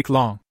won't take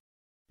long.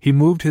 He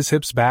moved his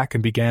hips back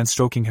and began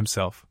stroking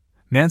himself.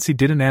 Nancy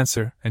didn't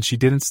answer and she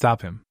didn't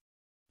stop him.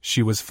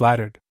 She was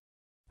flattered.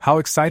 How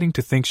exciting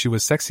to think she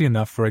was sexy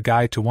enough for a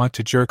guy to want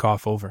to jerk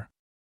off over.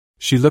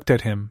 She looked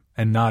at him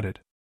and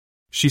nodded.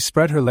 She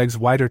spread her legs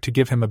wider to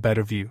give him a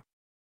better view.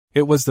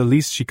 It was the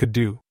least she could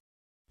do.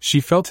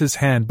 She felt his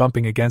hand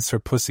bumping against her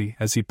pussy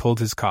as he pulled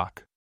his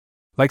cock.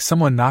 Like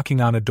someone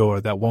knocking on a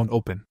door that won't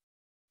open.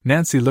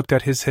 Nancy looked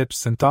at his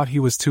hips and thought he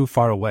was too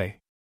far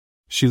away.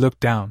 She looked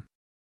down.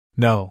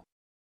 No.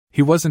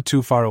 He wasn't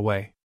too far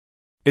away.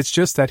 It's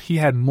just that he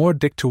had more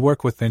dick to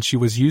work with than she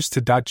was used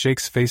to.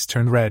 Jake's face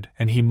turned red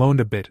and he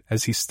moaned a bit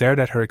as he stared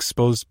at her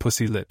exposed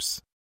pussy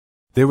lips.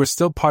 They were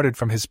still parted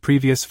from his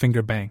previous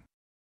finger bang.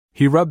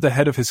 He rubbed the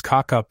head of his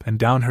cock up and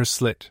down her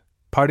slit,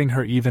 parting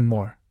her even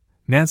more.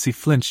 Nancy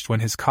flinched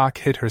when his cock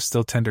hit her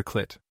still tender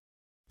clit.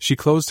 She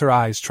closed her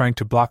eyes trying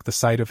to block the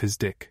sight of his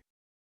dick.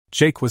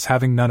 Jake was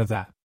having none of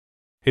that.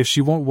 If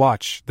she won't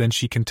watch, then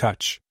she can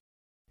touch.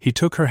 He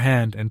took her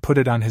hand and put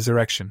it on his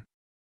erection.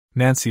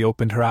 Nancy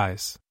opened her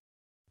eyes.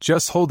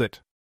 Just hold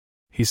it,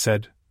 he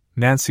said.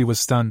 Nancy was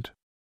stunned.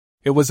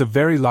 It was a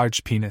very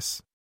large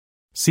penis.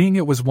 Seeing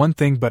it was one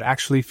thing, but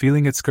actually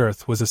feeling its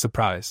girth was a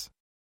surprise.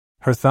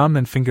 Her thumb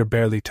and finger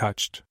barely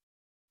touched.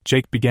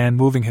 Jake began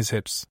moving his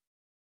hips.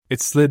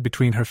 It slid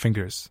between her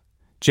fingers.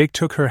 Jake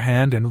took her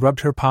hand and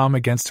rubbed her palm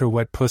against her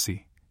wet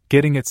pussy,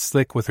 getting it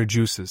slick with her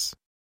juices.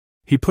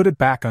 He put it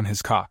back on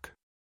his cock.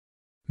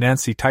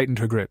 Nancy tightened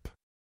her grip.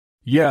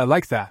 Yeah, I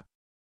like that,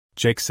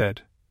 Jake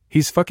said.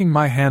 He's fucking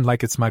my hand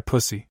like it's my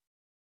pussy.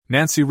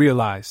 Nancy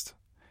realized.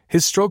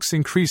 His strokes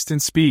increased in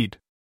speed.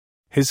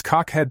 His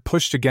cock head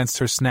pushed against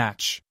her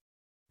snatch.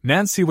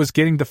 Nancy was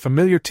getting the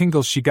familiar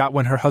tingles she got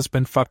when her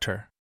husband fucked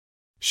her.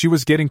 She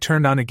was getting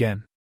turned on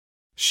again.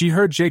 She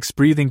heard Jake's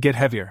breathing get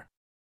heavier.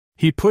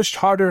 He pushed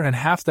harder and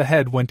half the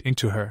head went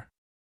into her.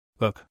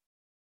 Look.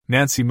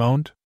 Nancy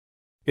moaned.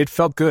 It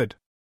felt good.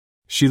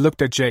 She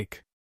looked at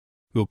Jake.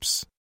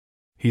 Oops.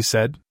 He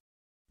said.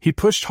 He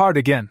pushed hard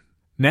again.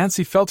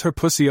 Nancy felt her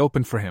pussy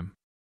open for him.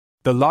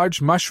 The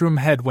large mushroom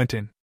head went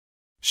in.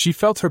 She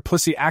felt her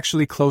pussy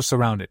actually close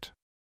around it.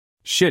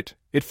 Shit,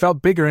 it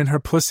felt bigger in her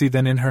pussy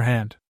than in her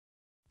hand.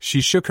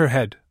 She shook her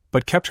head,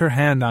 but kept her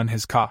hand on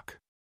his cock.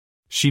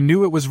 She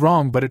knew it was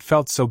wrong, but it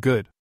felt so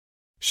good.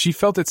 She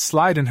felt it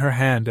slide in her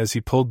hand as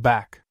he pulled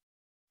back.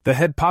 The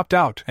head popped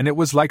out and it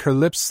was like her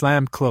lips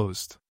slammed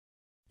closed.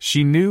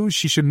 She knew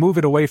she should move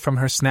it away from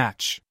her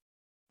snatch.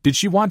 Did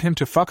she want him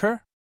to fuck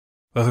her?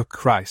 Oh,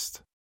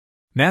 Christ.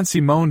 Nancy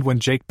moaned when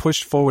Jake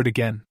pushed forward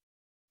again.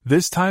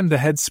 This time the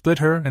head split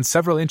her and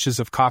several inches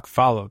of cock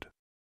followed.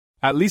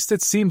 At least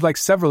it seemed like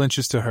several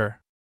inches to her.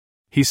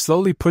 He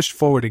slowly pushed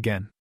forward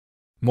again.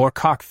 More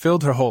cock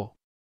filled her hole.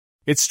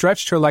 It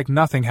stretched her like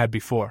nothing had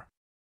before.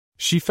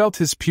 She felt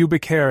his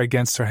pubic hair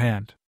against her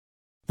hand.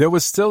 There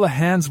was still a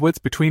hand's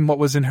width between what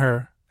was in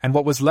her and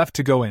what was left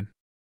to go in.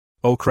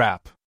 Oh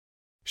crap.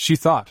 She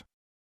thought.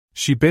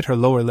 She bit her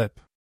lower lip.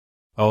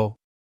 Oh.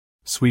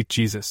 Sweet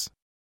Jesus.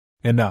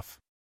 Enough.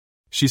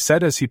 She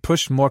said as he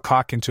pushed more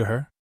cock into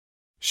her.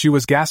 She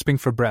was gasping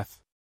for breath.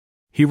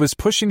 He was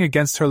pushing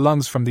against her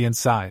lungs from the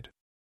inside.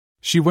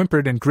 She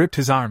whimpered and gripped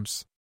his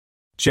arms.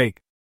 Jake,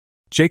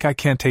 I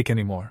can't take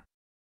any more.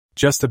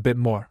 Just a bit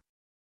more.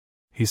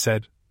 He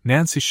said.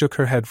 Nancy shook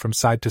her head from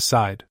side to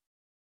side.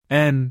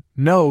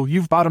 No,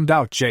 you've bottomed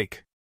out,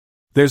 Jake.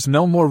 There's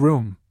no more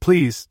room,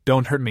 please,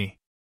 don't hurt me.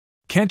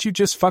 Can't you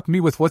just fuck me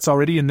with what's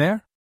already in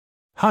there?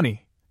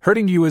 Honey,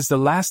 hurting you is the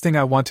last thing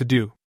I want to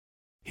do.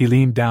 He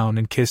leaned down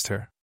and kissed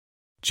her.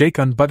 Jake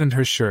unbuttoned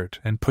her shirt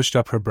and pushed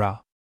up her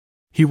bra.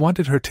 He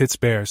wanted her tits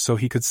bare so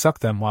he could suck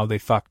them while they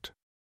fucked.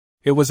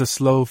 It was a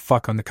slow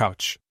fuck on the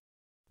couch.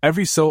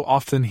 Every so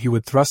often he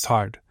would thrust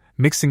hard,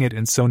 mixing it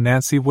in so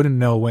Nancy wouldn't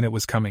know when it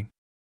was coming.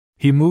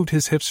 He moved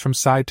his hips from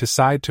side to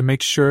side to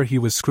make sure he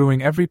was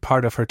screwing every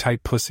part of her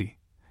tight pussy.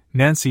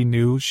 Nancy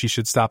knew she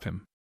should stop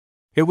him.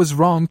 It was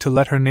wrong to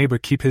let her neighbor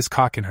keep his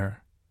cock in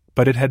her,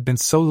 but it had been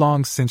so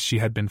long since she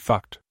had been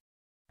fucked.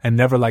 And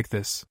never like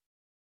this.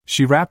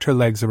 She wrapped her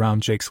legs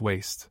around Jake's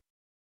waist.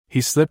 He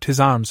slipped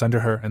his arms under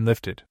her and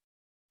lifted.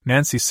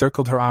 Nancy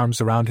circled her arms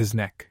around his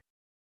neck.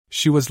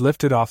 She was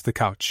lifted off the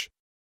couch.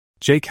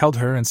 Jake held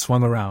her and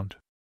swung around.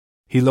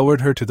 He lowered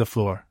her to the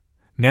floor.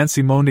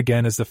 Nancy moaned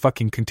again as the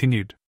fucking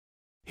continued.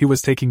 He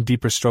was taking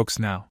deeper strokes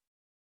now.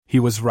 He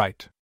was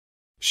right.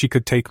 She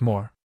could take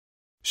more.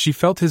 She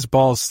felt his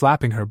balls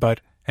slapping her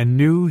butt and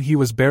knew he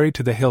was buried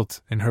to the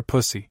hilt in her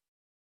pussy.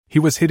 He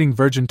was hitting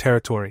virgin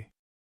territory.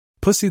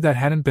 Pussy that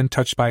hadn't been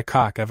touched by a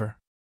cock ever.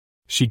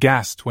 She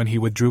gasped when he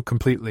withdrew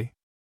completely.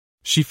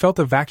 She felt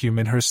a vacuum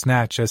in her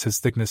snatch as his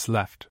thickness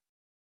left.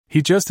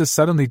 He just as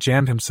suddenly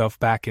jammed himself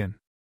back in.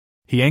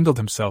 He angled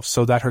himself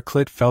so that her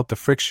clit felt the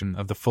friction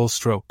of the full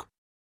stroke.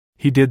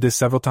 He did this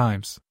several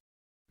times.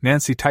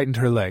 Nancy tightened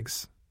her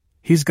legs.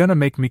 He's gonna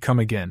make me come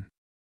again.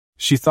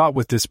 She thought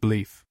with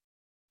disbelief.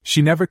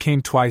 She never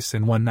came twice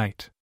in one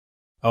night.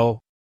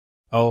 Oh.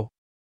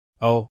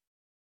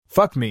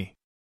 Fuck me.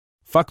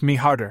 Fuck me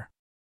harder.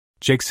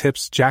 Jake's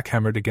hips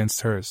jackhammered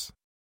against hers.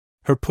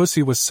 Her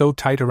pussy was so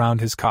tight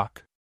around his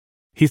cock.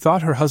 He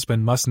thought her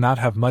husband must not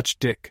have much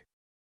dick.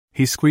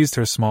 He squeezed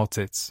her small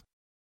tits.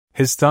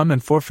 His thumb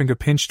and forefinger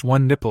pinched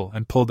one nipple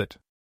and pulled it.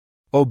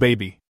 Oh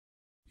baby.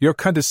 Your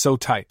cunt is so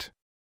tight.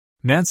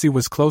 Nancy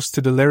was close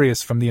to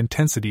delirious from the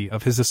intensity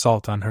of his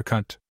assault on her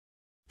cunt.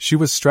 She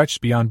was stretched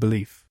beyond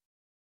belief.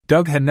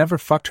 Doug had never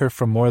fucked her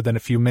for more than a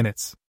few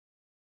minutes.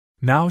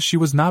 Now she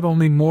was not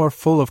only more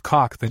full of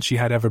cock than she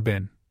had ever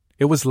been,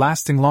 it was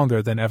lasting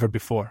longer than ever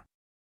before.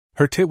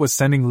 Her tit was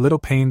sending little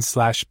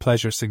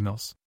pain/pleasure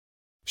signals.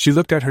 She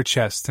looked at her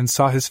chest and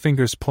saw his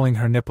fingers pulling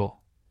her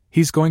nipple.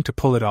 He's going to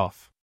pull it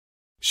off.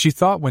 She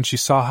thought when she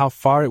saw how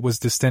far it was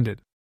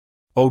distended.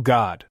 Oh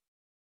God.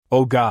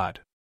 Oh God.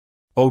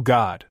 Oh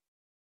God.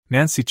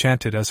 Nancy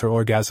chanted as her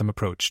orgasm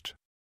approached.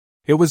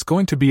 It was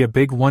going to be a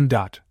big one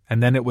dot,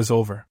 and then it was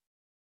over.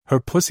 Her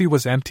pussy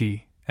was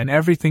empty, and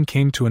everything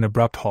came to an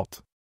abrupt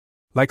halt.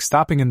 Like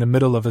stopping in the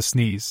middle of a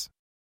sneeze.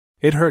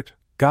 It hurt,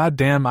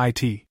 goddamn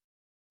it.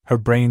 Her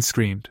brain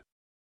screamed.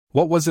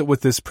 What was it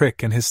with this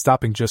prick and his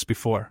stopping just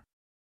before?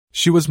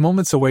 She was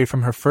moments away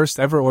from her first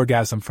ever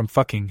orgasm from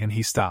fucking and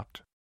he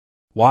stopped.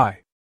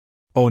 Why?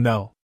 Oh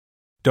no.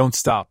 Don't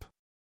stop.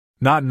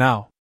 Not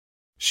now.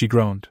 She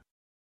groaned.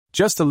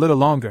 Just a little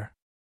longer.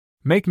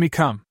 Make me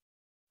come.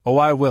 Oh,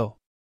 I will.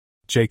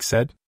 Jake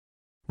said.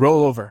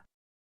 Roll over.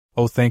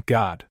 Oh, thank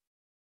God.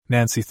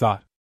 Nancy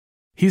thought.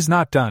 He's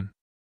not done.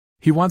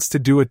 He wants to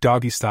do it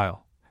doggy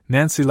style.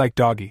 Nancy liked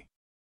doggy.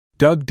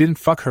 Doug didn't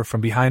fuck her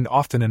from behind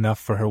often enough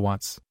for her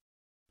once.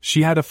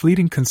 She had a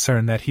fleeting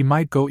concern that he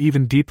might go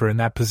even deeper in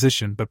that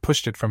position but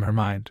pushed it from her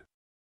mind.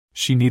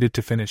 She needed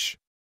to finish.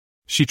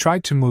 She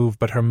tried to move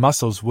but her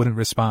muscles wouldn't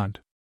respond.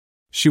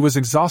 She was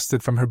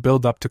exhausted from her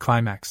build-up to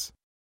climax.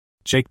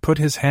 Jake put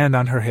his hand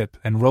on her hip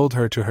and rolled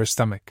her to her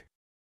stomach.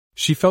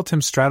 She felt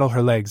him straddle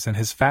her legs and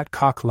his fat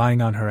cock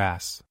lying on her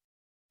ass.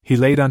 He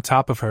laid on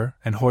top of her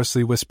and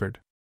hoarsely whispered,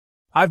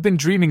 "I've been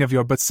dreaming of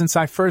your butt since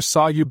I first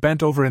saw you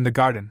bent over in the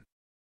garden.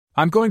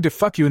 I'm going to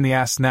fuck you in the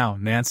ass now,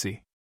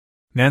 Nancy."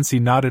 Nancy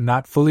nodded,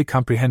 not fully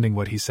comprehending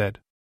what he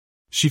said.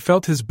 She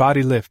felt his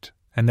body lift,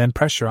 and then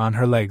pressure on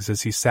her legs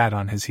as he sat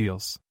on his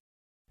heels.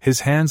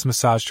 His hands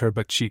massaged her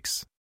butt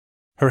cheeks.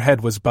 Her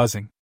head was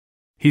buzzing.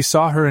 He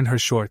saw her in her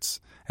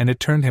shorts, and it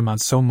turned him on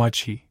so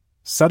much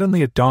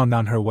suddenly it dawned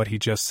on her what he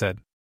just said.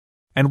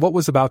 And what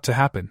was about to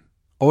happen.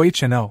 Oh.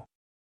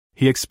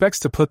 He expects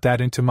to put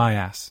that into my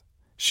ass.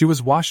 She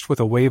was washed with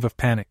a wave of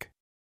panic.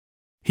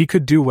 He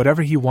could do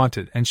whatever he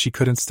wanted and she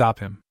couldn't stop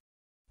him.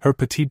 Her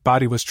petite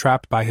body was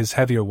trapped by his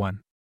heavier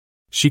one.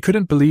 She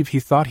couldn't believe he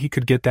thought he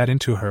could get that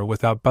into her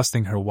without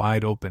busting her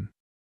wide open.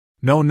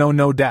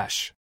 No,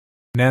 dash,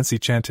 Nancy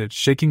chanted,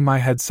 shaking my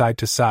head side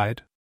to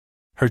side.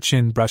 Her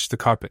chin brushed the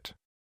carpet.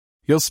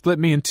 You'll split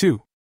me in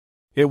two.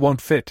 It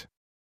won't fit.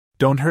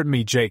 Don't hurt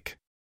me, Jake.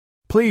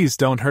 Please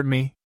don't hurt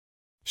me.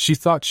 She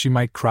thought she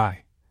might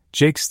cry.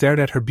 Jake stared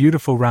at her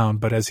beautiful round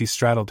butt as he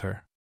straddled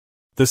her.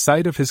 The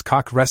sight of his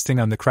cock resting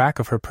on the crack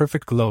of her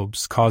perfect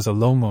globes caused a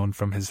low moan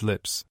from his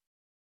lips.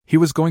 He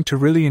was going to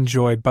really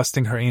enjoy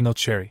busting her anal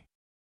cherry.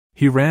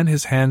 He ran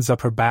his hands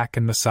up her back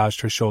and massaged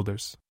her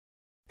shoulders.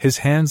 His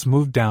hands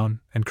moved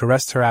down and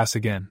caressed her ass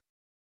again.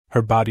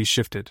 Her body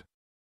shifted.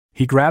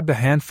 He grabbed a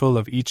handful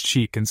of each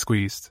cheek and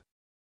squeezed.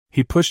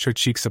 He pushed her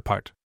cheeks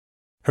apart.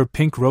 Her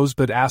pink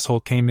rosebud asshole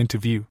came into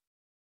view.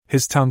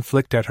 His tongue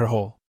flicked at her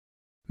hole.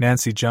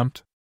 Nancy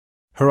jumped.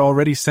 Her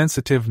already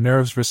sensitive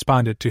nerves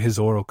responded to his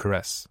oral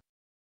caress.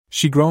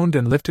 She groaned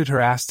and lifted her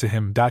ass to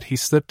him. He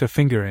slipped a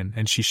finger in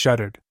and she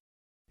shuddered.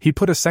 He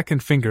put a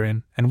second finger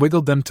in and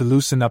wiggled them to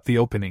loosen up the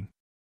opening.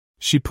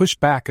 She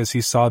pushed back as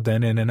he sawed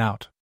them in and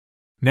out.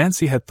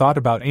 Nancy had thought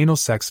about anal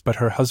sex, but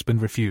her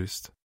husband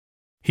refused.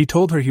 He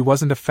told her he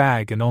wasn't a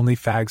fag and only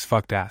fags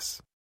fucked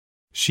ass.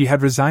 She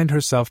had resigned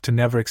herself to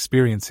never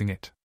experiencing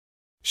it.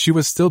 She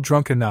was still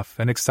drunk enough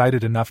and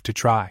excited enough to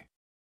try.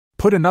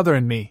 Put another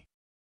in me.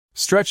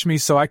 Stretch me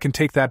so I can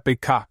take that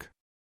big cock.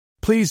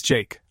 Please,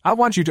 Jake, I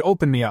want you to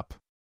open me up,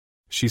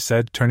 she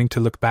said, turning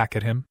to look back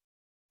at him.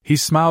 He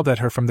smiled at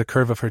her from the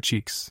curve of her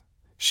cheeks.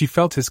 She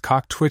felt his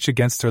cock twitch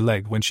against her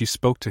leg when she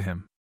spoke to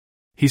him.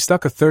 He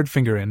stuck a third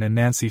finger in and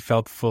Nancy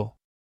felt full.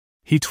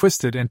 He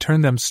twisted and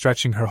turned them,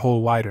 stretching her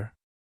hole wider.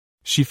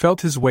 She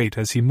felt his weight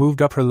as he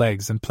moved up her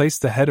legs and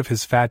placed the head of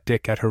his fat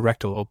dick at her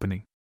rectal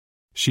opening.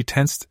 She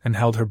tensed and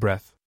held her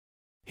breath.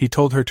 He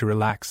told her to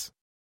relax.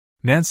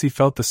 Nancy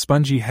felt the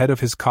spongy head of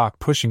his cock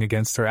pushing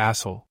against her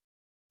asshole.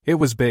 It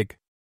was big.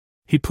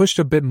 He pushed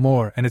a bit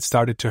more and it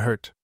started to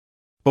hurt.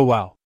 Oh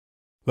wow.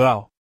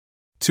 Well.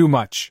 Too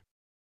much.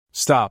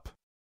 Stop,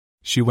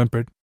 she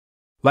whimpered.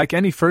 Like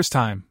any first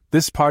time,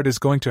 this part is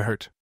going to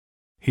hurt,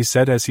 he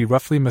said as he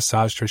roughly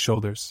massaged her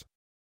shoulders.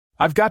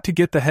 I've got to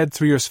get the head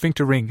through your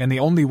sphincter ring, and the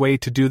only way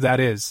to do that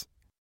is...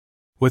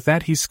 With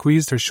that he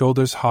squeezed her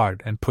shoulders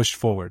hard and pushed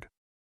forward.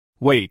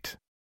 Wait.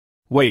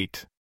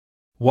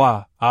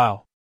 Wah,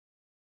 ow.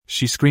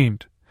 She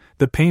screamed.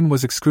 The pain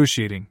was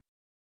excruciating.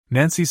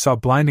 Nancy saw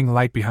blinding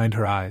light behind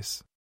her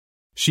eyes.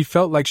 She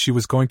felt like she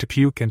was going to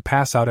puke and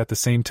pass out at the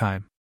same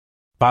time.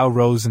 Bile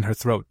rose in her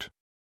throat.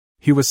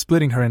 He was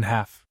splitting her in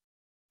half.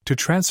 To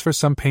transfer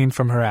some pain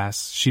from her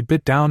ass, she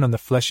bit down on the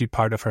fleshy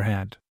part of her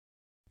hand.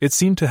 It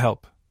seemed to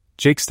help.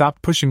 Jake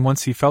stopped pushing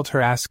once he felt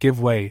her ass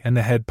give way and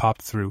the head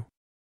popped through.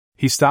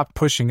 He stopped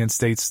pushing and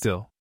stayed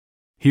still.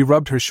 He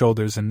rubbed her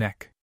shoulders and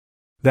neck.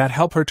 That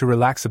helped her to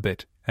relax a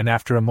bit, and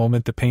after a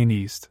moment the pain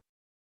eased.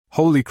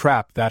 Holy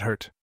crap, that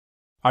hurt.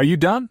 Are you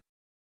done?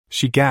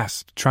 She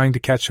gasped, trying to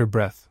catch her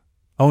breath.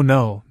 Oh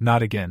no,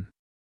 not again.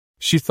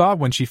 She thought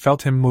when she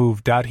felt him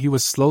move. He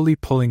was slowly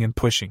pulling and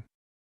pushing.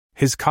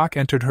 His cock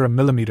entered her a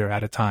millimeter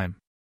at a time.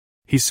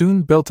 He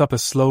soon built up a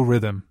slow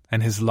rhythm,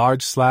 and his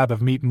large slab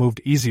of meat moved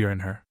easier in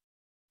her.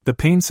 The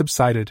pain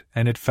subsided,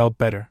 and it felt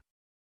better.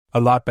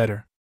 A lot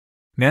better.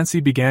 Nancy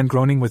began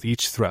groaning with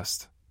each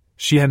thrust.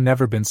 She had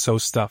never been so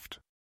stuffed.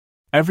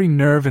 Every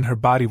nerve in her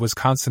body was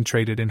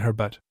concentrated in her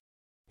butt.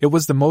 It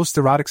was the most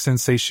erotic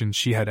sensation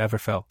she had ever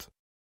felt.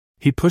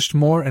 He pushed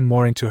more and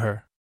more into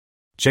her.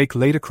 Jake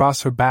laid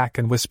across her back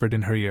and whispered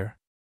in her ear.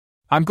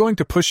 I'm going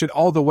to push it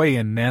all the way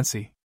in,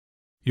 Nancy.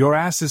 Your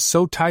ass is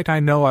so tight I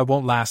know I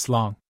won't last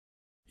long.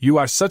 You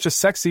are such a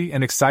sexy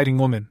and exciting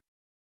woman.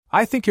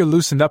 I think you're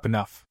loosened up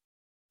enough.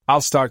 I'll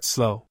start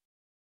slow.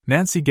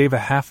 Nancy gave a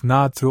half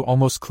nod through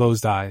almost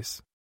closed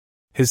eyes.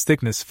 His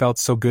thickness felt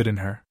so good in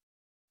her.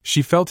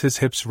 She felt his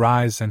hips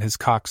rise and his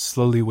cock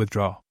slowly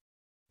withdraw.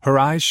 Her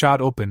eyes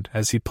shot open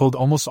as he pulled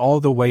almost all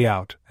the way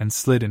out and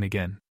slid in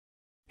again.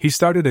 He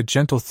started a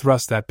gentle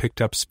thrust that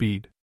picked up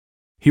speed.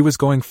 He was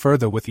going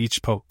further with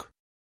each poke.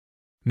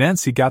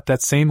 Nancy got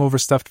that same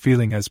overstuffed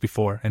feeling as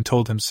before and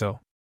told him so.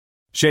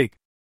 Jake,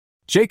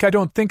 I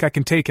don't think I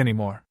can take any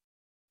more.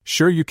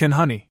 Sure you can,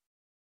 honey.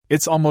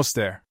 It's almost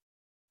there.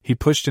 He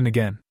pushed in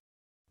again.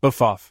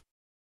 Oof off.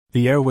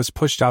 The air was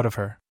pushed out of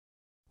her.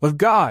 Oh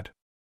God!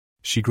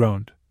 She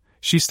groaned.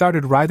 She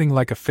started writhing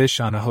like a fish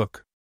on a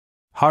hook.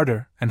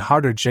 Harder and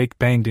harder Jake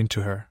banged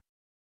into her.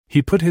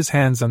 He put his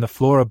hands on the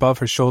floor above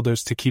her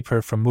shoulders to keep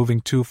her from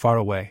moving too far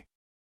away.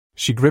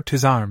 She gripped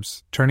his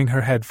arms, turning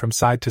her head from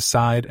side to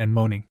side and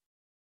moaning.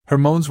 Her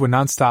moans were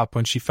nonstop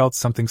when she felt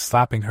something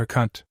slapping her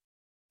cunt.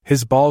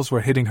 His balls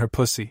were hitting her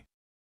pussy.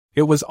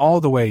 It was all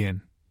the way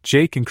in.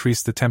 Jake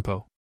increased the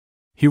tempo.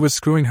 He was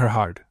screwing her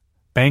hard,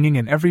 banging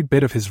in every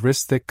bit of his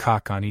wrist-thick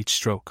cock on each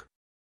stroke.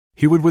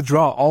 He would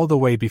withdraw all the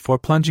way before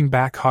plunging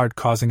back hard,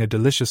 causing a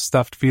delicious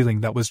stuffed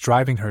feeling that was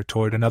driving her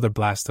toward another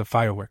blast of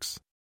fireworks.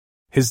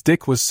 His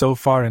dick was so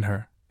far in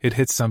her, it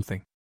hit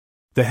something.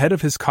 The head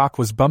of his cock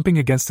was bumping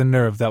against a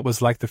nerve that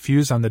was like the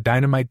fuse on the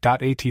dynamite.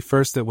 At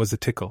first it was a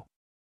tickle.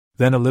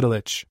 Then a little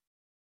itch.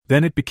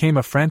 Then it became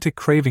a frantic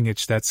craving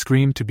itch that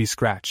screamed to be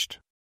scratched.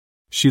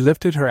 She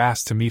lifted her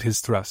ass to meet his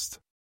thrust.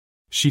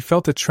 She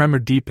felt a tremor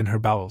deep in her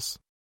bowels.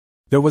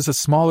 There was a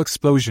small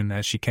explosion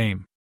as she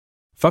came.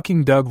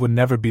 Fucking Doug would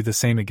never be the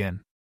same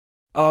again.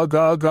 Ugh,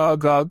 ugh,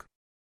 ugh, ugh,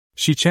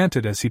 she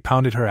chanted as he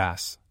pounded her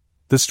ass.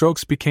 The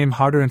strokes became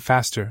harder and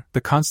faster,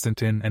 the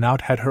constant in and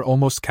out had her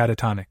almost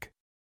catatonic.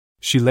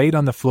 She laid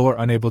on the floor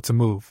unable to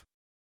move.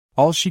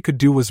 All she could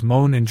do was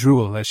moan and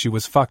drool as she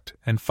was fucked,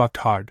 and fucked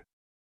hard.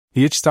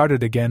 The itch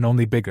started again,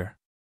 only bigger.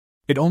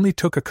 It only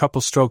took a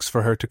couple strokes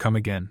for her to come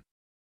again.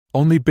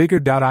 Only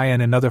bigger.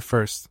 And another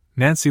first.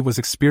 Nancy was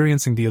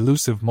experiencing the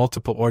elusive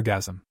multiple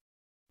orgasm.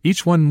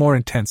 Each one more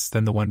intense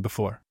than the one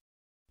before.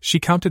 She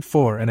counted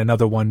 4 and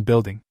another one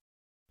building.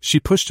 She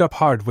pushed up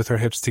hard with her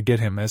hips to get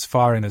him as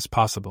far in as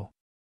possible.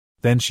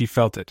 Then she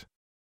felt it.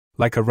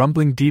 Like a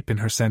rumbling deep in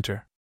her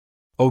center.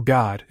 Oh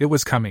God, it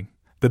was coming.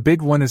 The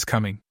big one is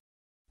coming.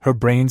 Her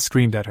brain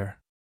screamed at her.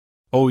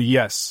 Oh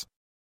yes.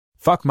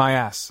 Fuck my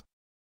ass.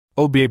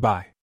 Oh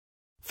bye.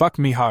 Fuck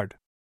me hard.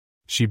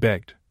 She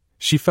begged.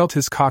 She felt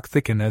his cock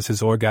thicken as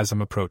his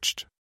orgasm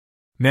approached.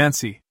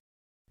 Nancy.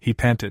 He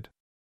panted.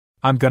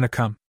 I'm gonna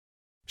come.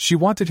 She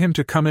wanted him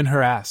to come in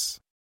her ass.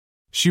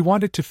 She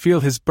wanted to feel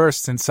his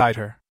bursts inside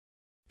her.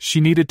 She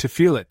needed to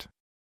feel it.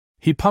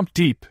 He pumped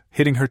deep,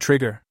 hitting her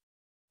trigger.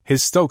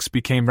 His stokes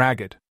became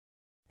ragged.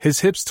 His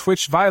hips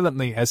twitched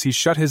violently as he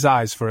shut his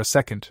eyes for a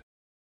second.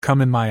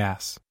 Come in my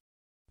ass.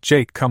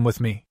 Jake, come with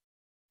me.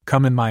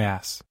 Come in my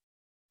ass.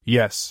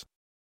 Yes.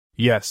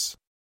 Yes.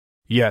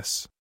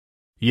 Yes.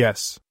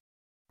 Yes.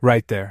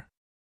 Right there.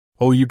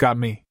 Oh, you got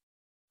me.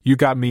 You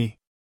got me.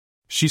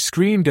 She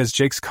screamed as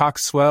Jake's cock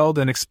swelled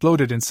and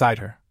exploded inside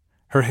her.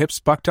 Her hips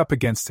bucked up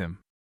against him.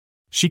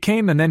 She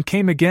came and then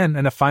came again,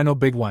 and a final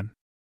big one.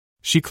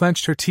 She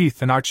clenched her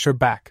teeth and arched her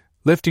back,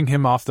 lifting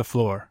him off the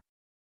floor.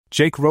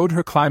 Jake rode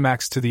her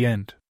climax to the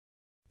end.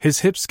 His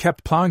hips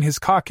kept plowing his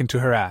cock into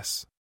her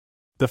ass.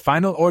 The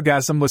final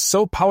orgasm was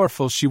so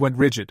powerful she went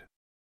rigid.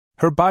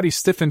 Her body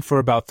stiffened for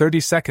about 30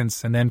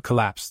 seconds and then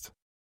collapsed.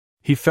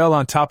 He fell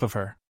on top of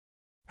her.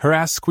 Her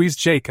ass squeezed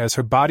Jake as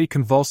her body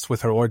convulsed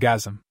with her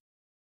orgasm.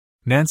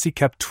 Nancy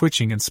kept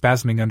twitching and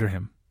spasming under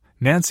him.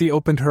 Nancy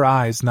opened her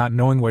eyes, not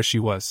knowing where she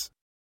was.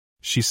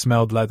 She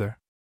smelled leather.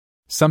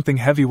 Something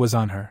heavy was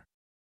on her.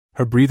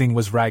 Her breathing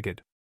was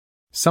ragged.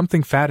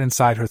 Something fat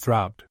inside her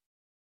throbbed.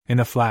 In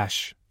a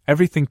flash,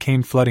 everything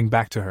came flooding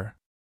back to her.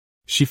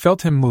 She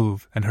felt him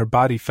move, and her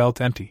body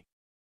felt empty.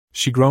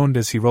 She groaned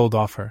as he rolled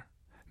off her.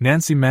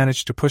 Nancy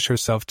managed to push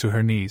herself to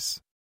her knees.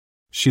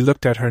 She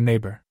looked at her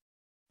neighbor.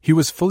 He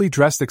was fully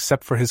dressed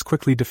except for his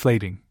quickly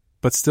deflating,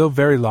 but still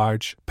very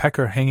large,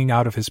 pecker hanging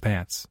out of his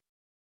pants.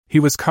 He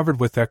was covered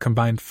with their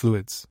combined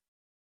fluids.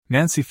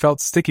 Nancy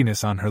felt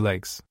stickiness on her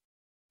legs.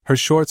 Her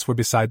shorts were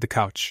beside the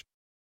couch.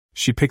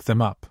 She picked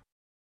them up.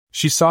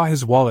 She saw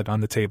his wallet on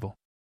the table.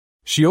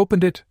 She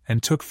opened it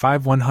and took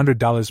 5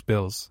 $100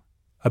 bills.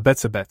 A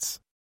bet's a bets.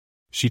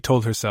 She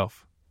told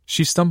herself.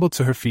 She stumbled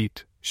to her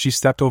feet. She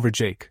stepped over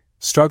Jake,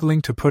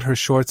 struggling to put her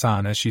shorts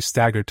on as she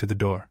staggered to the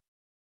door.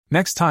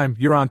 Next time,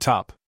 you're on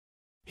top.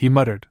 He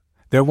muttered.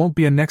 There won't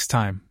be a next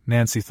time,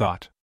 Nancy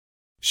thought.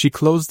 She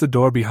closed the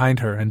door behind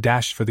her and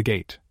dashed for the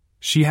gate.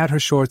 She had her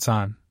shorts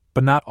on,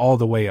 but not all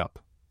the way up.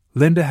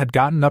 Linda had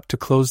gotten up to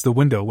close the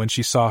window when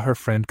she saw her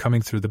friend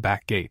coming through the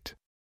back gate.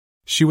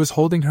 She was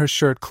holding her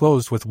shirt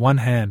closed with one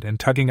hand and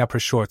tugging up her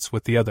shorts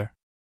with the other.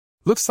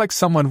 Looks like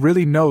someone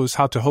really knows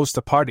how to host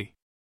a party.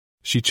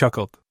 She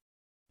chuckled.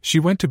 She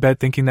went to bed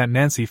thinking that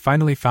Nancy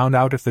finally found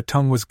out if the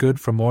tongue was good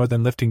for more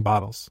than lifting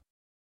bottles.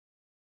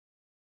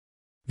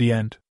 The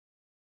end.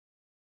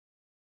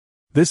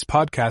 This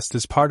podcast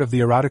is part of the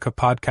Erotica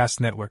Podcast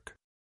Network.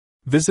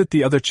 Visit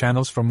the other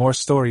channels for more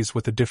stories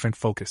with a different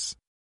focus.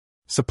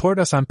 Support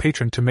us on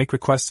Patreon to make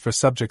requests for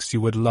subjects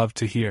you would love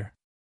to hear.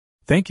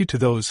 Thank you to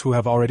those who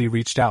have already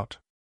reached out.